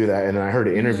didn't do that. And then I heard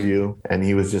an interview and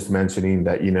he was just mentioning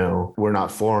that, you know, we're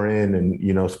not foreign and,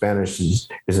 you know, Spanish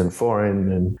isn't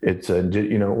foreign and it's,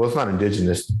 you know, well, it's not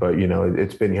indigenous, but, you know,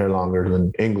 it's been here longer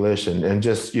than English and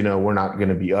just, you know, we're not going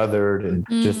to be othered and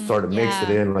just sort of mix it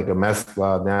in like a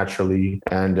mezcla naturally.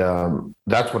 And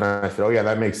that's when I said, oh yeah,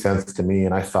 that makes sense to me.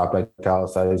 And I stopped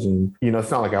italicizing. You know,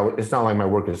 it's not like my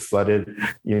work is flooded,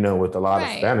 you know, with a lot of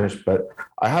Spanish, but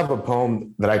I have a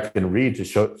poem that I can read to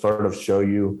show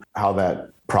you how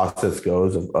that process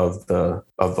goes of the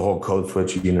whole code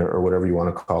switching or whatever you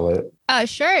want to call it.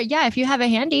 Sure. Yeah. If you have it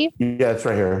handy. Yeah, it's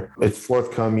right here. It's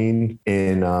forthcoming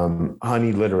in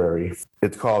Honey Literary.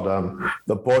 It's called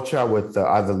The Pocha with the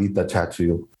Adelita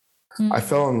Tattoo. I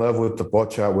fell in love with the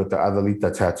Pocha with the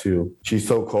Adelita Tattoo. She's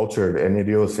so cultured and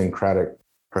idiosyncratic.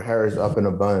 Her hair is up in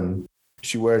a bun.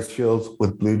 She wears heels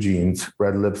with blue jeans,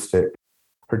 red lipstick.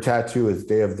 Her tattoo is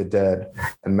Day of the Dead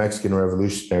and Mexican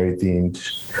Revolutionary themed.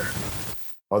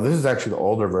 Oh, this is actually the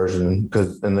older version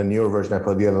because in the newer version, I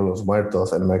put Dia de los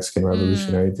Muertos and Mexican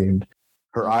Revolutionary themed.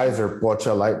 Her eyes are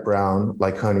pocha light brown,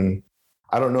 like honey.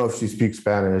 I don't know if she speaks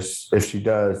Spanish. If she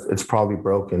does, it's probably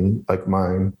broken, like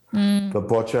mine. The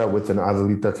pocha with an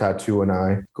Adelita tattoo and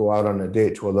I go out on a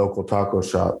date to a local taco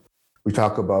shop. We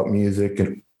talk about music,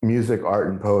 art,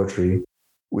 and poetry.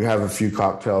 We have a few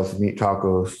cocktails and eat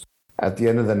tacos. At the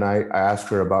end of the night, I ask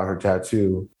her about her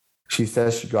tattoo. She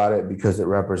says she got it because it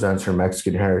represents her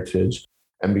Mexican heritage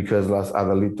and because Las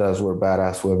Adelitas were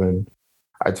badass women.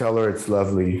 I tell her it's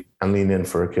lovely and lean in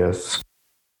for a kiss.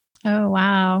 Oh,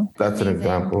 wow. That's amazing. An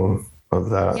example of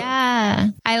that. Yeah.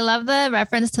 I love the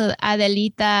reference to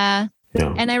Adelita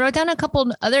Yeah. And I wrote down a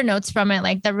couple other notes from it,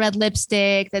 like the red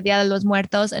lipstick, the Dia de los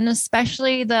Muertos, and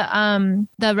especially the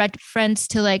reference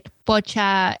to like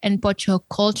pocha and pocho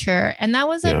culture. And that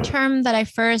was a term that I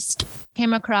first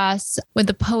came across with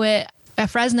the poet, a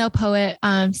Fresno poet,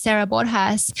 Sarah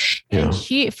Borjas. And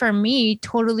she, for me,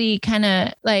 totally kind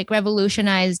of like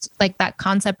revolutionized like that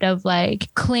concept of like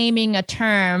claiming a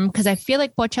term, because I feel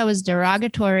like pocha was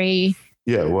derogatory.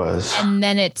 Yeah, it was. And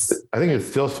then I think it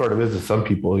still sort of is to some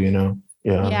people, you know?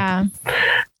 Yeah. Yeah.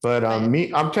 But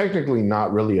I'm technically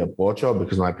not really a pocho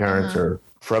because my parents are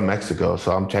from Mexico.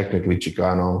 So I'm technically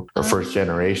Chicano or first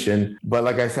generation. But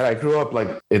like I said, I grew up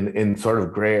like in sort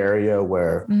of gray area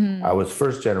where I was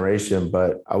first generation,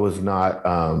 but I was not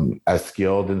as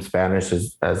skilled in Spanish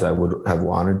as I would have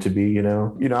wanted to be, you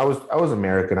know? I was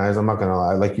Americanized. I'm not going to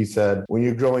lie. Like you said, when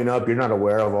you're growing up, you're not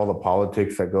aware of all the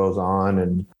politics that goes on.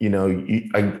 And,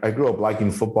 I grew up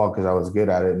liking football because I was good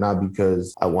at it, not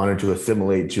because I wanted to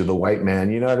assimilate to the white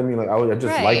man. You know what I mean? Like I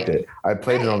just liked it. I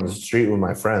played it on the street with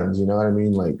my friends. You know what I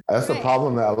mean? Like that's the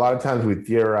problem, that a lot of times we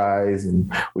theorize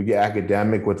and we get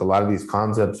academic with a lot of these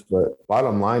concepts. But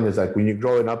bottom line is like when you're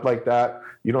growing up like that,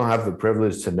 you don't have the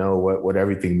privilege to know what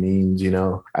everything means,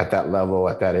 at that level,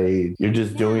 at that age. You're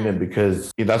just doing it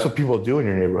because that's what people do in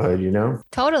your neighborhood,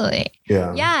 Totally.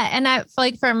 Yeah. Yeah. And I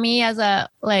like for me as a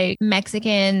like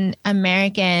Mexican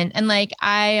American, and like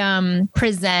I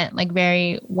present like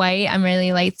very white, I'm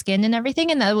really light skinned and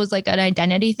everything. And that was like an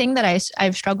identity thing that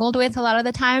I've struggled with a lot of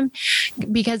the time,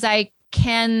 because I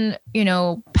can,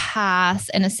 pass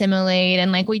and assimilate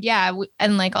and like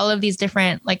and like all of these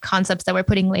different like concepts that we're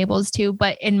putting labels to.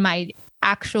 But in my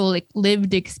actual like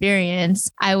lived experience,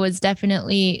 I was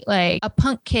definitely like a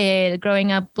punk kid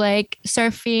growing up, like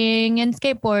surfing and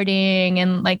skateboarding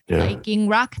and like liking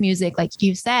rock music, like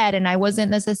you said. And I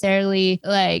wasn't necessarily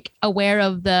like aware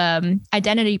of the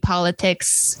identity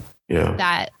politics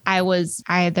that I was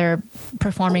either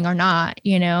performing or not,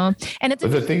 And it's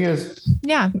but the thing is,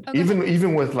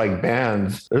 even with like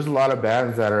bands, there's a lot of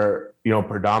bands that are,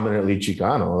 predominantly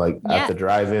Chicano, like At the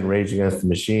Drive-In, Rage Against the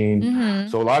Machine.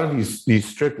 So a lot of these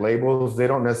strict labels, they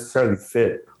don't necessarily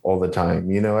fit all the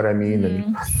time. You know what I mean?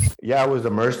 And I was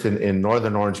immersed in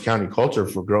Northern Orange County culture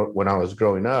when I was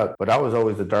growing up, but I was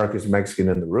always the darkest Mexican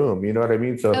in the room. You know what I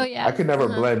mean? So I could never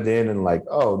blend in and like,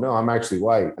 oh no, I'm actually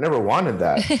white. I never wanted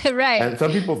that. Right. And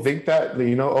some people think that,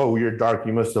 oh, you're dark,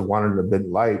 you must have wanted a bit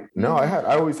light. No,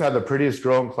 I always had the prettiest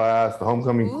girl in class, the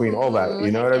homecoming queen, all that.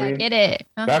 You know what I mean? Get it.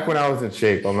 Back when I was in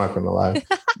shape, I'm not going to lie.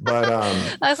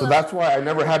 But so that's why I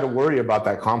never had to worry about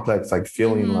that complex, like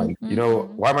feeling like,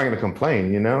 why am I going to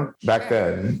complain, back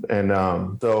then. And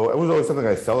so it was always something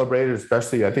I celebrated,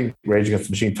 especially I think Rage Against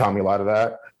the Machine taught me a lot of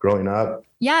that growing up.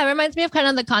 Yeah, it reminds me of kind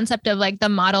of the concept of like the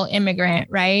model immigrant,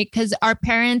 right? Because our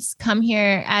parents come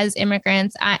here as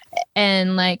immigrants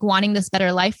and like wanting this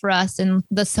better life for us, and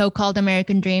the so-called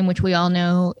American dream, which we all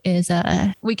know is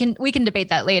we can debate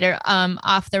that later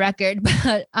off the record.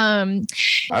 But I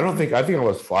think I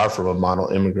was far from a model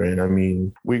immigrant. I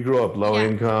mean, we grew up low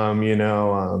income,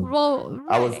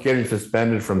 I was getting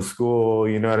suspended from school,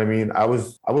 you know what I mean? I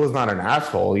was not an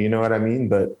asshole, you know what I mean?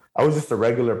 But I was just a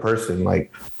regular person,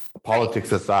 like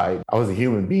politics aside. I was a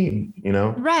human being,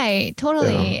 Right.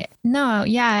 Totally. No.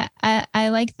 Yeah. I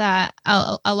like that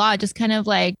a lot. Just kind of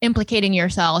like implicating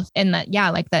yourself in that. Yeah.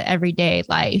 Like the everyday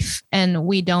life. And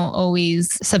we don't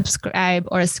always subscribe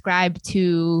or ascribe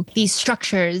to these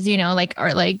structures,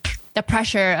 or like the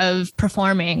pressure of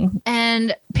performing.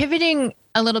 And pivoting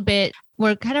a little bit,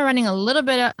 we're kind of running a little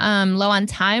bit low on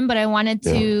time, but I wanted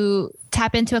to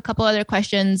tap into a couple other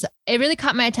questions. It really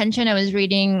caught my attention. I was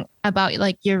reading about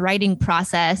like your writing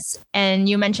process, and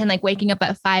you mentioned like waking up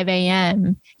at 5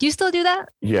 a.m. Do you still do that?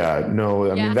 Yeah, no,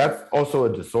 I mean, that's also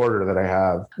a disorder that I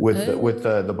have with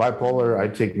the bipolar. I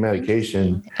take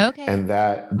medication, and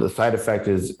that the side effect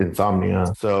is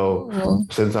insomnia. So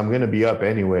since I'm going to be up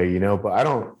anyway, but I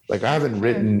don't like, I haven't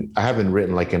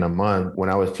written like in a month. When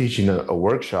I was teaching a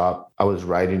workshop, I was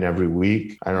writing every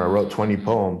week, and I wrote 20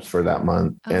 poems for that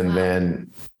month. And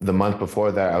then the month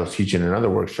before that, I was teaching another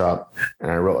workshop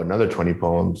and I wrote another 20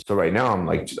 poems. So right now I'm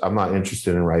like, I'm not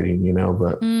interested in writing,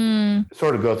 but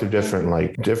sort of go through different, a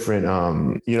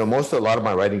lot of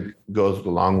my writing goes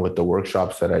along with the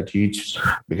workshops that I teach,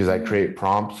 because I create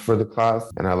prompts for the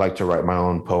class, and I like to write my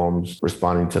own poems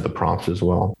responding to the prompts as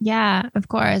well. Yeah, of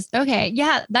course. Okay.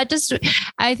 Yeah.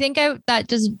 I think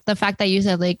the fact that you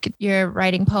said like you're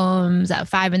writing poems at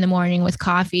 5 a.m. with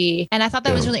coffee. And I thought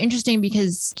that was really interesting,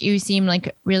 because you seem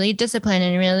like really disciplined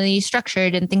and really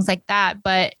structured and things like that.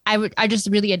 But I just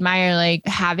really admire like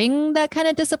having that kind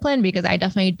of discipline, because I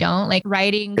definitely don't. like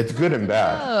writing. It's good and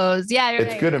bad. Yeah,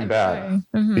 it's good and bad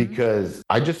because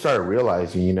I just started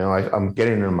realizing, you know, I'm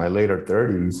getting into my later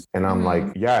 30s and I'm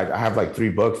like, I have like 3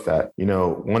 books that, you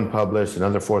know, one published,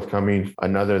 another forthcoming,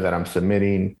 another that I'm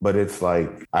submitting, but it's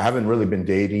like, I haven't really been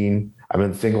dating. I've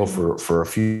been single for a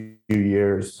few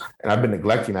years and I've been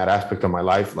neglecting that aspect of my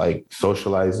life, like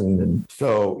socializing. And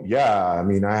so, I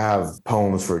mean, I have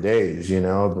poems for days, you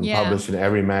know, I've been published in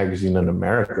every magazine in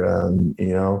America, and,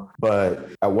 you know,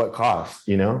 but at what cost,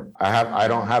 you know? I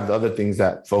don't have the other things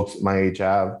that folks my age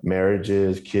have,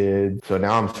 marriages, kids. So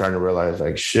now I'm starting to realize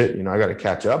like, shit, you know, I got to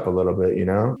catch up a little bit, you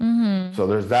know? So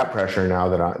there's that pressure now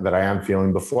that I am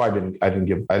feeling. Before I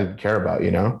didn't care about,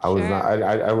 you know, I was not,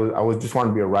 I was just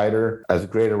wanting to be a writer, as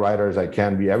great a writer as I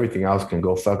can be. Everything else can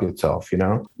go fuck itself, you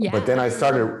know? But then I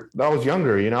was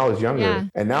younger, you know,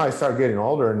 and now I start getting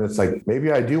older and it's like,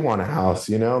 maybe I do want a house,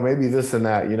 you know, maybe this and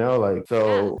that, you know, like,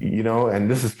 so, you know, and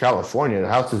this is California, the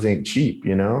houses ain't cheap,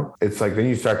 you know? It's like, then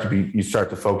you start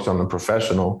to focus on the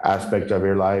professional aspect of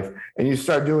your life and you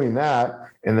start doing that.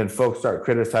 And then folks start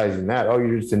criticizing that. Oh,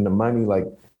 you're just into money. Like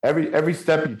every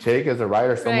step you take as a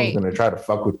writer, someone's going to try to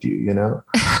fuck with you, you know?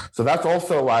 So that's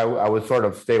also why I would sort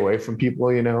of stay away from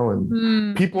people, you know,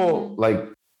 and people like,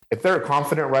 if they're a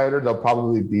confident writer, they'll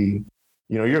probably be,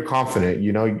 you know, you're confident,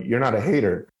 you know, you're not a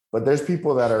hater, but there's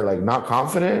people that are like not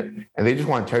confident and they just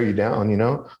want to tear you down, you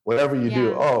know, whatever you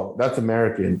do. Oh, that's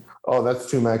American. Oh, that's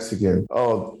too Mexican.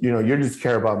 Oh, you know, you just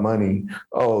care about money.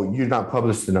 Oh, you're not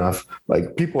published enough.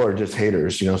 Like people are just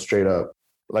haters, you know, straight up.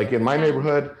 Like in my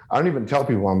neighborhood, I don't even tell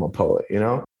people I'm a poet, you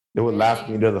know, they would laugh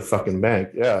me to the fucking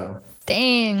bank. Yeah.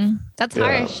 Dang, that's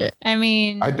harsh. I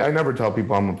mean, I never tell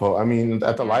people I'm a poet. I mean,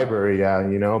 at the library,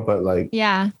 you know, but like,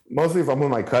 mostly if I'm with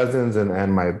my cousins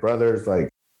and my brothers, like,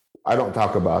 I don't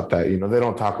talk about that. You know, they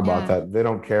don't talk about that. They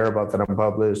don't care about that I'm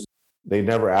published. They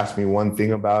never asked me one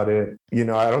thing about it. You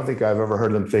know, I don't think I've ever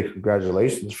heard them say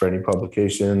congratulations for any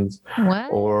publications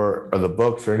or the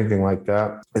books or anything like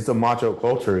that. It's a macho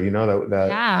culture, you know,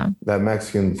 that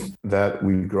Mexicans that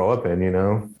we grow up in, you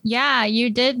know? Yeah,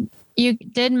 you did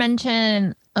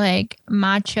mention like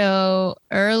macho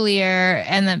earlier,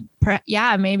 and then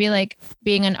maybe like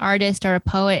being an artist or a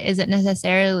poet isn't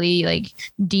necessarily like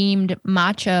deemed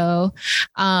macho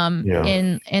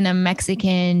in a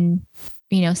Mexican,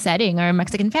 you know, setting or a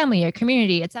Mexican family or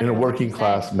community, etc. In a working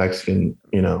class Mexican,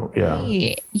 you know,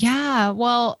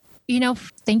 Well, you know,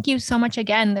 thank you so much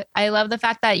again. I love the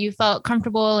fact that you felt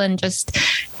comfortable and just,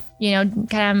 you know,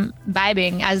 kind of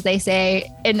vibing, as they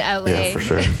say in LA. Yeah, for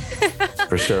sure.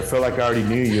 For sure. I feel like I already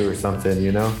knew you or something,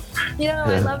 you know? You know,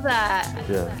 I love that.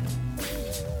 Yeah.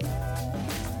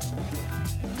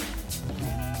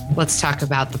 Let's talk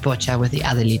about the pocha with the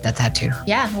Adelita tattoo.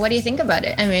 Yeah. What do you think about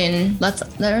it? I mean,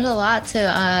 there's a lot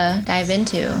to dive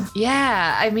into.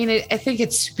 Yeah. I mean, I think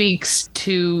it speaks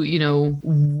to, you know,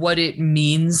 what it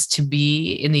means to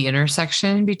be in the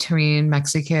intersection between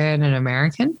Mexican and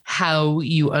American, how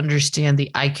you understand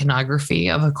the iconography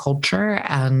of a culture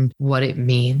and what it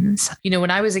means. You know,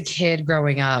 when I was a kid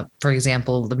growing up, for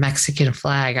example, the Mexican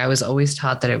flag, I was always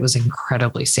taught that it was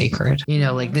incredibly sacred, you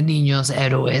know, like the Niños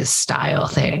Héroes style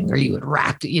thing. Or you would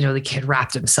the kid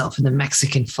wrapped himself in the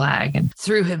Mexican flag and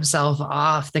threw himself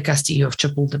off the Castillo of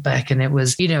Chapultepec. And it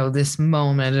was, you know, this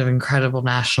moment of incredible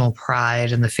national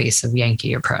pride in the face of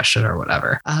Yankee oppression or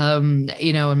whatever.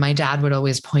 You know, and my dad would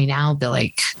always point out that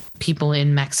like people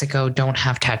in Mexico don't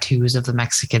have tattoos of the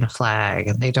Mexican flag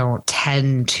and they don't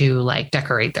tend to like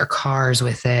decorate their cars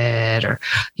with it, or,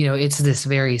 you know, it's this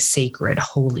very sacred,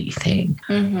 holy thing.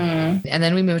 And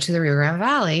then we moved to the Rio Grande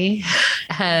Valley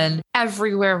and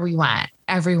everywhere we went,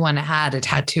 everyone had a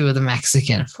tattoo of the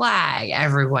Mexican flag.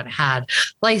 Everyone had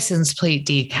license plate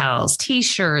decals,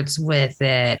 t-shirts with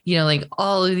it, you know, like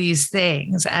all of these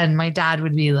things. And my dad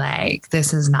would be like,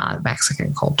 this is not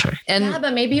Mexican culture. And yeah,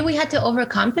 but maybe we had to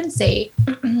overcompensate.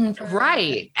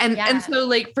 Right. And so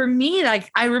like for me,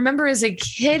 like I remember as a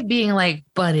kid being like,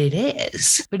 but it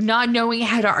is, but not knowing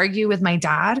how to argue with my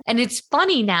dad. And it's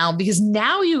funny now because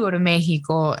now you go to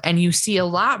Mexico and you see a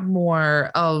lot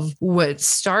more of what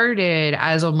started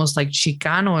as almost like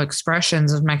Chicano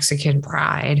expressions of Mexican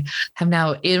pride have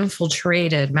now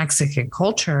infiltrated Mexican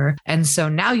culture. And so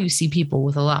now you see people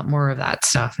with a lot more of that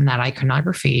stuff and that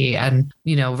iconography and,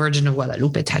 you know, Virgin of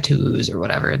Guadalupe tattoos or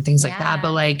whatever and things like that.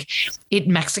 But like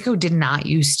Mexico did not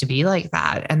used to be like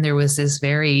that. And there was this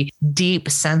very deep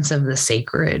sense of the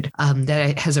sacred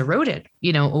that has eroded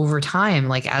over time,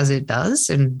 like as it does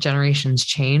and generations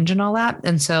change and all that.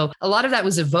 And so a lot of that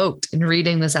was evoked in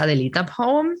reading this Adelita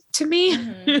poem to me,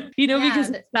 because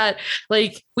it's that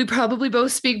like, we probably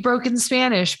both speak broken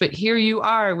Spanish, but here you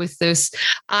are with this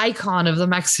icon of the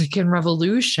Mexican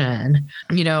Revolution,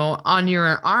 on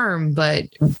your arm. But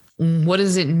what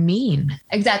does it mean?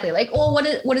 Exactly. Like, well,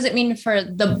 what does it mean for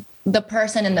the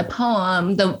person in the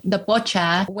poem, the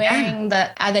pocha wearing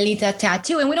the Adelita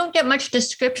tattoo? And we don't get much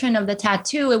description of the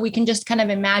tattoo. We can just kind of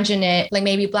imagine it like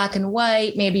maybe black and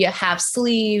white, maybe a half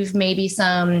sleeve, maybe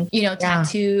some,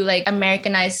 tattoo, like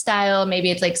Americanized style. Maybe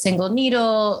it's like single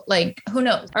needle, like who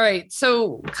knows? All right.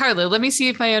 So Carla, let me see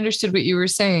if I understood what you were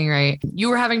saying, right? You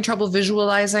were having trouble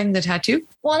visualizing the tattoo?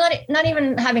 Well, not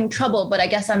even having trouble, but I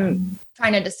guess I'm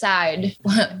trying to decide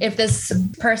if this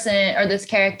person or this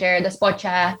character, this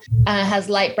pocha, has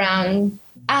light brown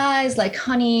eyes, like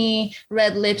honey,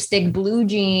 red lipstick, blue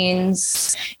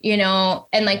jeans,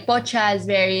 and like pocha is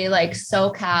very like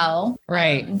SoCal.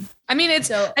 Right. I mean,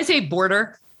 I say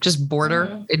border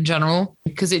in general,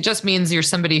 because it just means you're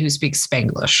somebody who speaks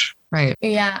Spanglish. Right.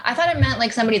 Yeah. I thought it meant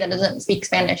like somebody that doesn't speak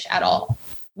Spanish at all.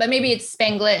 But maybe it's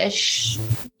Spanglish.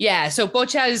 Yeah. So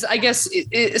pocha is, I guess,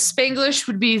 Spanglish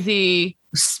would be the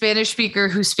Spanish speaker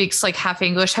who speaks like half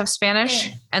English, half Spanish.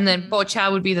 Yeah. And then pocha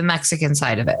would be the Mexican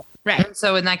side of it. Right. And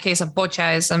so in that case, a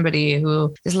pocha is somebody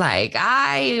who is like,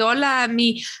 ay, hola,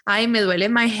 me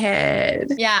duele my head.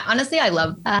 Yeah, honestly, I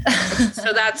love that.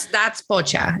 So that's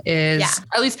pocha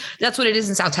at least that's what it is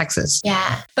in South Texas.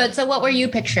 Yeah. But so what were you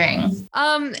picturing?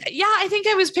 I think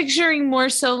I was picturing more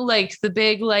so like the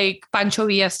big, like Pancho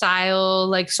Villa style,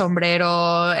 like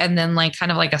sombrero, and then like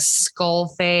kind of like a skull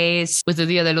face with the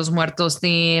Dia de los Muertos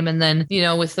theme. And then,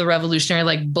 with the revolutionary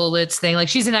like bullets thing, like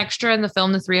she's an extra in the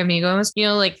film, The Three Amigos,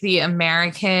 like the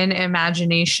American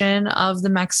imagination of the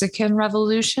Mexican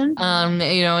Revolution,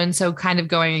 and so kind of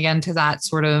going again to that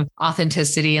sort of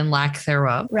authenticity and lack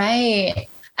thereof. Right.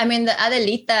 I mean, the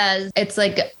Adelitas, it's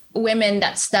like women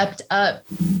that stepped up,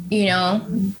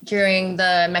 during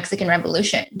the Mexican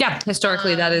Revolution. Yeah,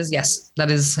 historically, that is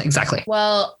exactly.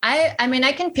 Well, I mean,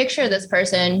 I can picture this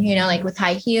person, like with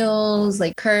high heels,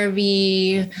 like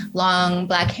curvy, long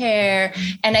black hair.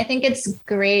 And I think it's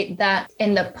great that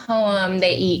in the poem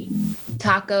they eat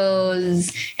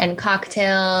tacos and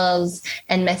cocktails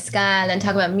and mezcal and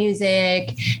talk about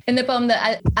music. In the poem,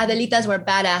 the Adelitas were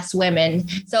badass women.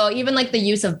 So even like the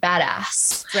use of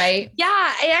badass, right? Yeah,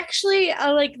 I actually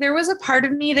there was a part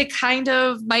of me that kind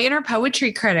of, my inner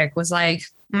poetry critic was like,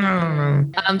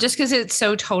 just because it's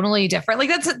so tonally different. Like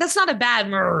that's not a bad.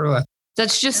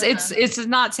 That's just it's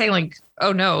not saying like,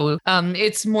 oh no.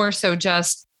 It's more so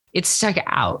just it stuck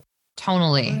out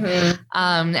tonally.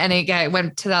 And it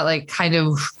went to that like kind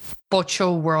of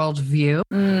pocho worldview,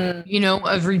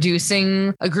 of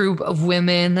reducing a group of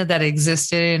women that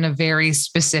existed in a very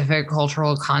specific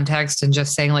cultural context and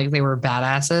just saying like they were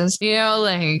badasses, they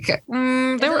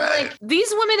were like,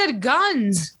 these women had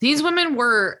guns. These women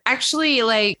were actually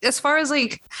like, as far as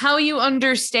like how you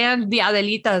understand the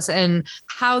Adelitas and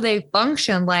how they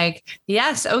function, like,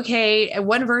 yes, okay,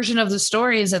 one version of the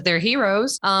story is that they're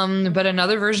heroes, but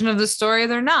another version of the story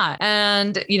they're not.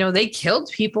 And, they killed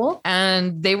people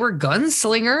and they were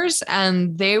gunslingers,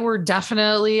 and they were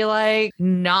definitely like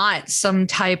not some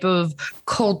type of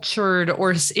cultured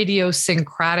or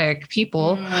idiosyncratic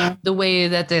people the way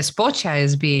that this pocha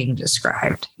is being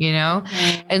described,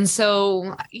 And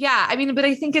so, but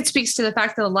I think it speaks to the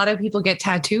fact that a lot of people get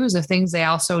tattoos of things they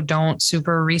also don't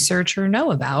super research or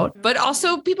know about, but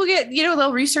also people get,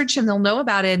 they'll research and they'll know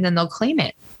about it and then they'll claim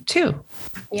it too.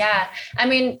 Yeah. I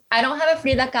mean, I don't have a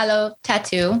Frida Kahlo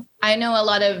tattoo. I know a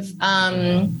lot of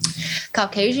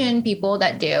Caucasian people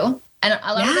that do. And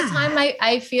a lot of the time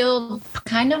I feel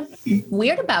kind of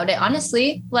weird about it,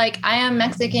 honestly. Like, I am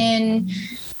Mexican.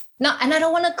 No, and I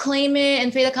don't want to claim it.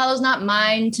 And Frida Kahlo's not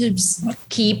mine to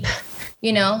keep.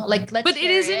 But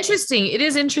it is interesting. It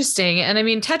is interesting. And I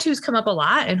mean, tattoos come up a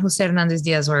lot in Jose Hernandez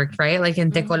Diaz's work, right? Like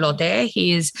in Tecolote,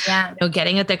 he's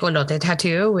getting a Tecolote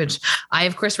tattoo, which I,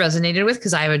 of course, resonated with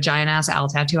because I have a giant ass owl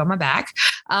tattoo on my back.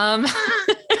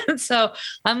 So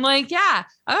I'm like, yeah,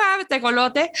 I have a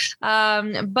Tecolote.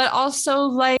 But also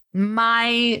like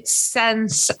my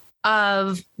sense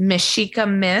of Mexica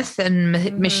myth and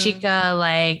Mexica,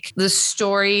 like the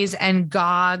stories and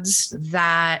gods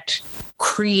that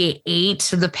create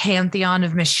the pantheon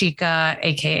of Mexica,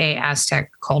 aka Aztec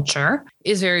culture,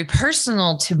 is very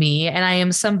personal to me. And I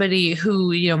am somebody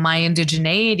who, my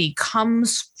indigeneity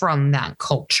comes from that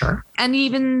culture. And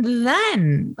even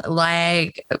then,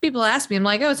 like, people ask me, I'm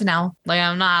like, oh, it's an owl. Like,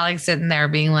 I'm not like sitting there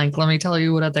being like, let me tell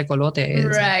you what a tecolote is.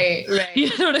 Right. You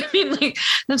know what I mean? Like,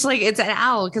 it's like, it's an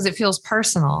owl because it feels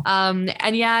personal.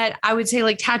 And yet I would say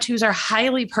like tattoos are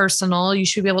highly personal. You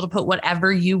should be able to put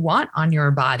whatever you want on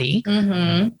your body.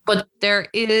 Mm-hmm. But there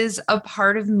is a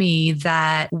part of me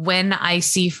that when I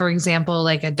see, for example,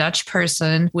 like a Dutch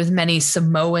person with many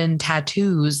Samoan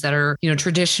tattoos that are,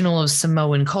 traditional of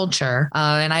Samoan culture.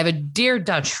 And I have a dear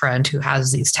Dutch friend who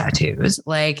has these tattoos,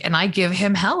 like, and I give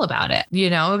him hell about it,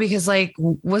 because like,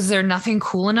 was there nothing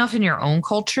cool enough in your own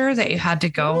culture that you had to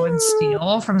go and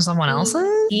steal from someone else's?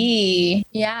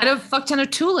 Yeah. And a fuck ton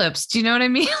of tulips. Do you know what I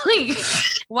mean? Like,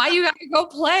 why you got to go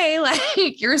play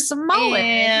like you're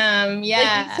Samoan?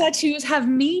 Yeah. Like, tattoos have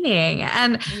meaning.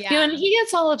 And, and he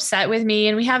gets all upset with me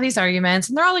and we have these arguments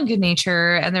and they're all in good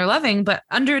nature and they're loving. But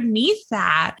underneath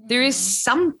that, there is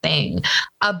something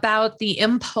about the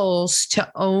impulse to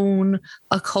own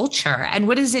a culture. And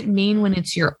what does it mean when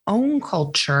it's your own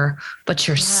culture, but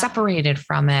you're separated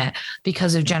from it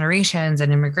because of generations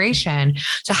and immigration?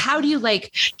 So how do you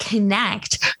like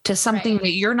connect to something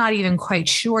that you're not even quite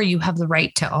sure you have the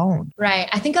right to own? Right.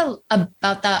 I think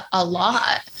about that a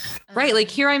lot. Right. Like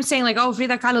here I'm saying like, oh,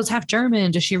 Frida Kahlo's half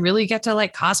German. Does she really get to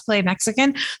like cosplay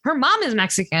Mexican? Her mom is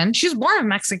Mexican. She's born in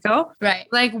Mexico. Right.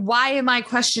 Like, why am I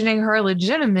questioning her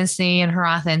legitimacy and her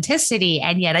authenticity?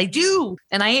 And yet I do.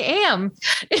 And I am,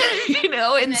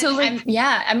 and so like,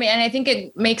 and I think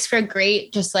it makes for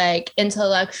great, just like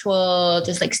intellectual,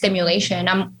 just like stimulation.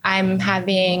 I'm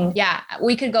having,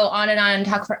 we could go on and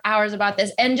talk for hours about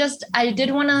this. And just, I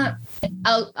did want to,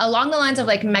 along the lines of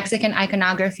like Mexican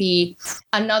iconography,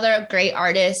 another great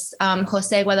artist,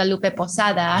 Jose Guadalupe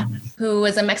Posada, who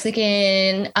was a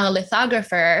Mexican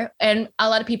lithographer. And a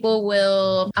lot of people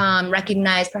will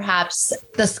recognize perhaps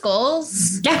the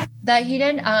skulls that he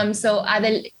did.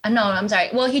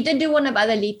 Well, he did do one of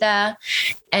Adelita,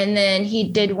 and then he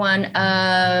did one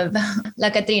of La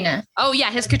Catrina. Oh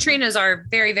yeah, his Catrinas are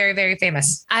very, very, very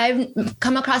famous. I've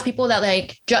come across people that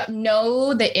like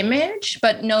know the image,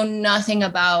 but know nothing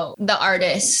about the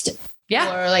artist.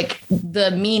 Yeah. Or like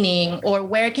the meaning or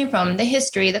where it came from, the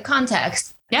history, the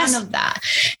context. Yes. None of that.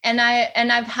 And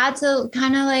I've had to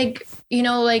kind of like,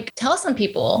 like tell some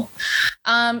people,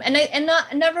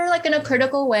 never like in a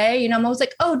critical way, I'm always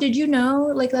like, oh, did you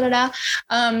know, like,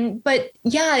 but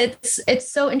yeah,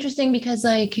 it's so interesting because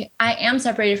like I am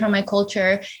separated from my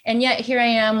culture and yet here I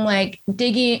am like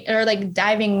digging or like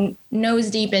diving nose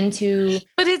deep into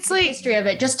but it's like history of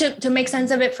it just to make sense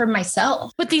of it for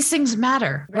myself. But these things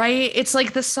matter, right? It's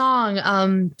like the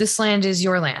song, This Land Is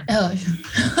Your Land. Oh,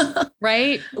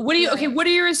 right. What are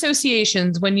your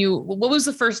associations what was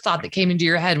the first thought that came into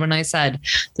your head when I said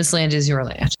this land is your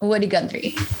land? Woody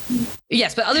Guthrie.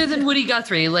 Yes, but other than Woody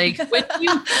Guthrie, like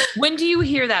when do you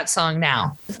hear that song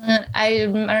now? I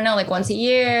don't know, like once a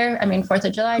year. I mean, 4th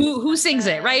of July. Who sings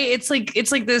it? Right? It's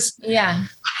like this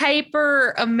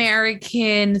hyper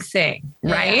American thing,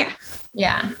 right?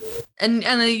 Yeah. And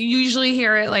I usually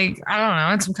hear it like, I don't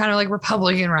know, at some kind of like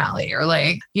Republican rally or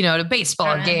like, at a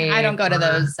baseball game. I don't go to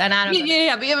those. And I don't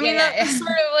that's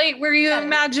sort of like where you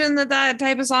imagine that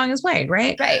type of song is played,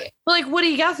 right? Right. But like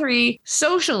Woody Guthrie,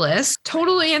 socialist,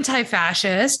 totally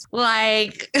anti-fascist,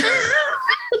 like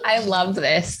I love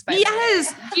this.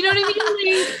 Yes. You know what I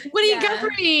mean? Like, Woody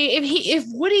Guthrie, if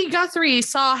Woody Guthrie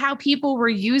saw how people were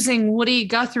using Woody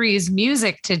Guthrie's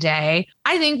music today,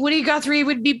 I think Woody Guthrie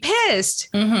would be pissed.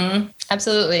 Mm-hmm.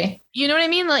 Absolutely. You know what I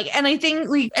mean? Like, and I think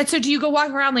like, and so do you go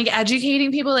walk around like educating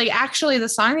people? Like, actually the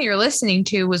song that you're listening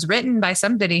to was written by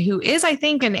somebody who is, I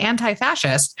think, an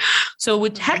anti-fascist. So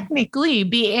would technically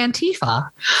be Antifa.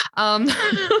 You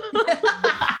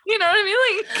know what I mean?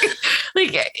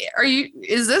 Like,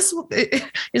 is this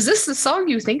the song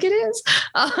you think it is?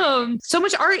 So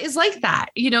much art is like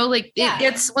that, it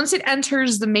gets, once it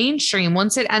enters the mainstream,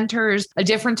 once it enters a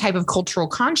different type of cultural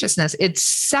consciousness, it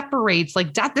separates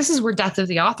like that. This is where death of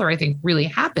the author, I think, really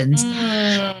happens.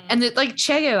 And it, like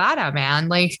Che Guevara, man,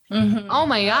 like, oh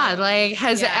my God, like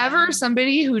has ever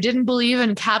somebody who didn't believe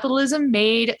in capitalism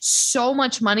made so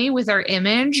much money with their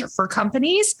image for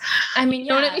companies? I mean, you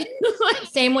know what I mean?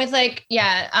 Same with like,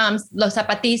 Los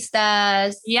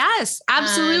Zapatistas. Yes,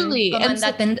 absolutely.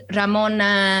 And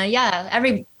Ramona.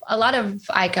 A lot of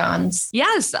icons.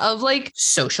 Yes, of like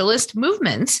socialist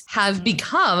movements have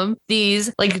become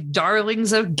these like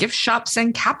darlings of gift shops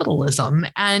and capitalism.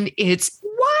 And it's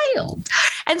wild.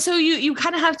 And so you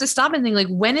kind of have to stop and think, like,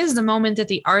 when is the moment that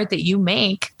the art that you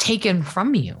make taken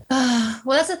from you?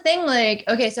 Well, that's the thing. Like,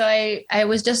 okay, so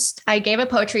I gave a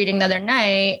poetry reading the other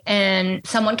night, and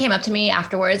someone came up to me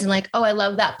afterwards and like, oh, I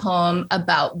love that poem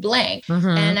about blank.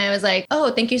 And I was like,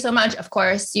 oh, thank you so much. Of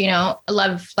course, you know,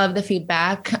 love the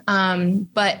feedback.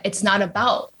 But it's not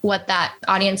about what that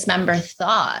audience member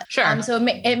thought. Sure. So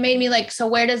it made me like, so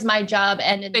where does my job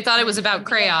end? They thought it was about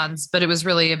crayons, but it was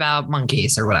really about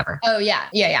monkeys or whatever. Oh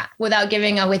yeah. Without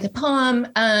giving away the poem,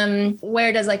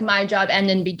 where does like my job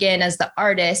end and begin as the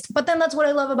artist? But then that's what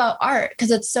I love about art, because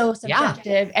it's so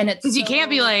subjective and it's because you can't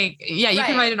be like, you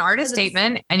can write an artist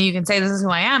statement and you can say, this is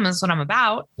who I am, this is what I'm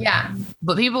about. Yeah.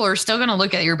 But people are still going to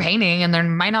look at your painting and they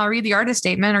might not read the artist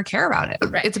statement or care about it.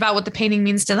 Right. It's about what the painting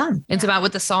means to them. It's about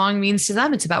what the song means to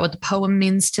them. It's about what the poem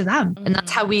means to them. And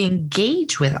that's how we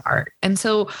engage with art. And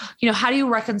so, you know, how do you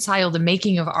reconcile the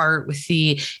making of art with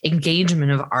the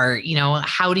engagement of art? You know,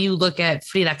 how do you look at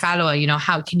Frida Kahlo? You know,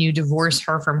 how can you divorce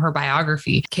her from her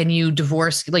biography? Can you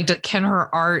divorce, like, can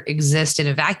her art exist in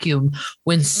a vacuum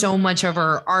when so much of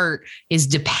her art is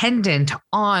dependent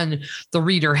on the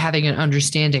reader having an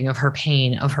understanding of her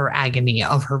pain, of her agony,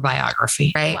 of her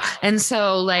biography, right? Wow. And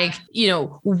so, like, you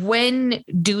know, when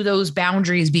do those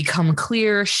boundaries become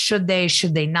clear? Should they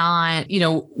not? You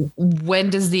know, when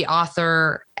does the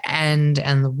author end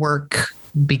and the work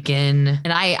begin?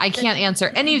 And I can't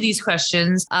answer any of these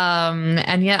questions.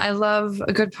 And yet I love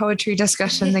a good poetry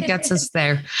discussion that gets us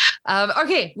there.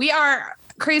 Okay, we are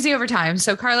crazy over time.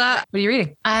 So Carla, what are you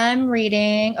reading? I'm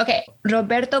reading,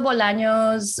 Roberto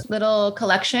Bolaño's little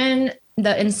collection,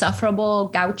 The Insufferable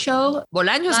Gaucho.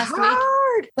 Bolaño's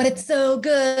hard. But it's so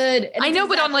good. And I know,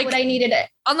 but on like what I needed it.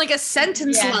 On like a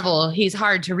sentence level, he's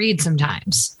hard to read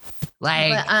sometimes.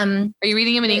 Like, are you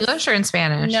reading him in English or in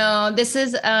Spanish? No, this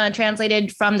is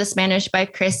translated from the Spanish by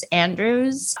Chris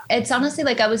Andrews. It's honestly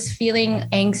like I was feeling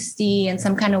angsty in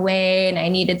some kind of way and I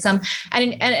needed some.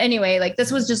 And anyway, like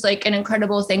this was just like an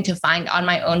incredible thing to find on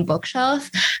my own bookshelf.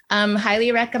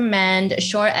 Highly recommend.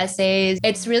 Short essays.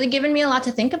 It's really given me a lot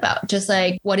to think about. Just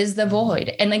like, what is the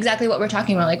void? And exactly what we're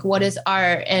talking about. Like, what is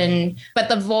art? But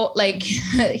the void, like,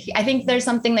 I think there's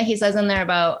something that he says in there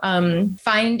about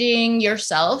finding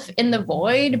yourself in the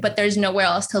void, but there's nowhere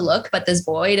else to look but this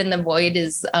void, and the void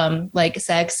is like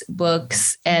sex,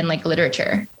 books, and like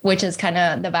literature, which is kind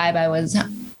of the vibe I was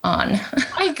on.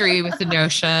 I agree with the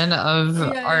notion of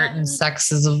art and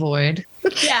sex as a void.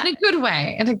 Yeah. In a good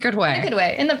way. In the best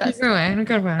way. In a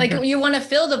good way. Like you want to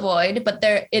fill the void, but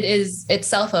there it is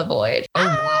itself a void.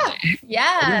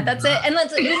 Yeah, that's it. And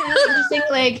that's really interesting.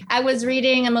 Like I was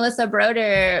reading a Melissa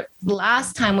Broder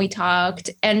last time we talked,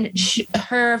 and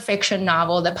her fiction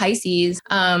novel, The Pisces,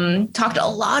 talked a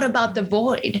lot about the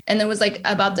void. And it was like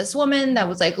about this woman that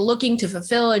was like looking to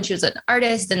fulfill, and she was an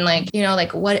artist, and like, you know,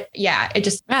 like what, it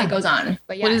just it goes on.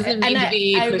 But yeah, what does it mean to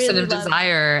be a person of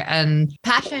desire and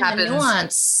passion and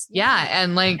nuance? Yeah.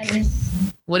 And like,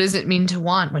 what does it mean to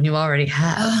want when you already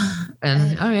have?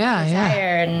 And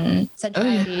desire and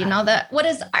sensuality and all that. What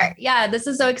is art? Yeah, this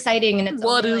is so exciting. And it's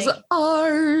what is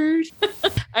art?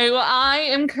 I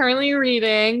am currently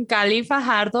reading Gali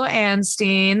Fajardo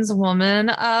Anstein's Woman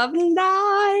of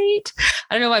Light.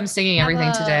 I don't know why I'm singing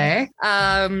everything today.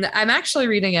 I'm actually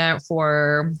reading it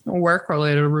for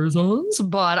work-related reasons,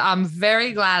 but I'm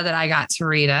very glad that I got to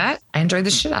read it. I enjoyed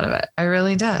the shit out of it. I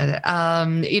really did.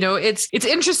 You know, it's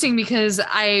interesting because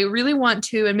I really want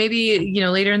to, and maybe, you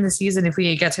know, later in the season, if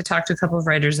we get to talk to a couple of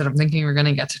writers that I'm thinking we're going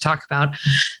to get to talk about,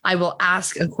 I will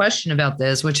ask a question about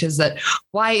this, which is that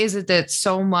why is it that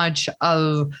so much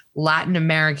of Latin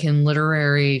American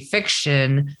literary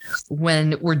fiction,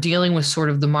 when we're dealing with sort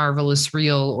of the marvelous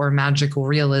real or magical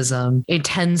realism, it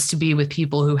tends to be with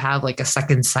people who have like a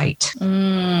second sight, you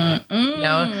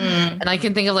know? And I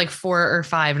can think of like 4 or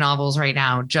 5 novels right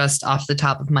now, just off the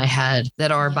top of my head,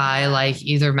 that are by like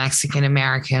either Mexican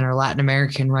American or Latin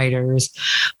American writers,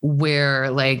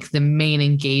 where like the main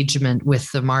engagement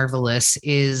with the marvelous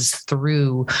is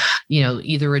through, you know,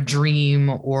 either a dream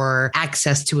or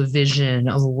access to a vision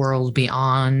of a world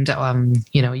beyond,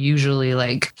 you know, usually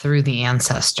like through the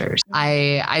ancestors.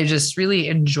 I just really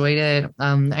enjoyed it.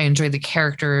 I enjoyed the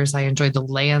characters. I enjoyed the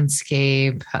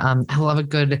landscape. I love a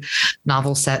good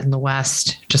novel set in the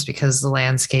West, just because the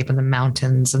landscape and the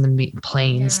mountains and the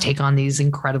plains take on these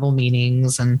incredible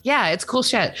meanings. And it's cool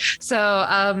shit. So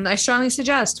I strongly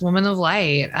suggest Woman of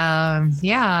Light.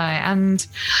 And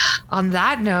on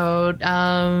that note,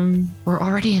 we're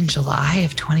already in July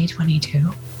of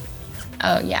 2022.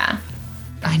 Oh yeah.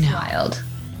 I know. Wild.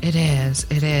 It is.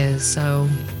 So,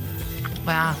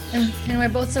 wow. And we're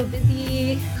both so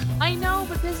busy. I know,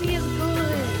 but busy is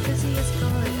good. Busy is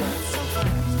good.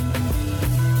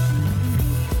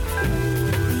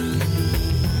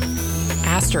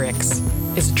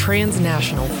 Asterix is a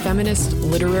transnational feminist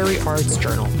literary arts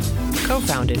journal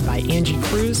co-founded by Angie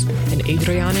Cruz and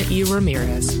Adriana E.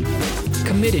 Ramirez,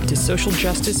 committed to social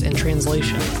justice and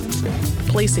translation,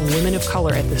 placing women of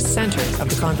color at the center of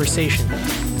the conversation.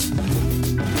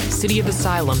 City of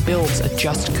Asylum builds a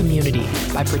just community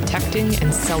by protecting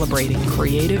and celebrating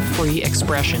creative free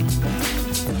expression.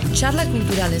 Charla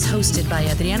Cultural is hosted by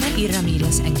Adriana E.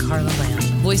 Ramirez and Carla Lamb.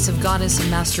 Voice of Goddess and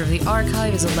Master of the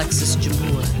Archive is Alexis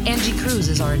Jabur. Angie Cruz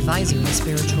is our advisor and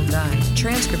spiritual guide.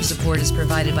 Transcript support is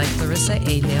provided by Clarissa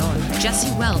A. Leon. Jesse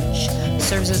Welch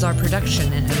serves as our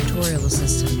production and editorial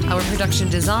assistant. Our production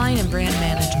design and brand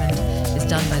management is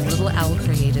done by Little Owl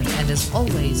Creative. And as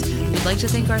always, we'd like to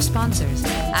thank our sponsors,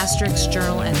 Asterix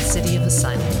Journal and City of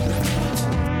Asylum.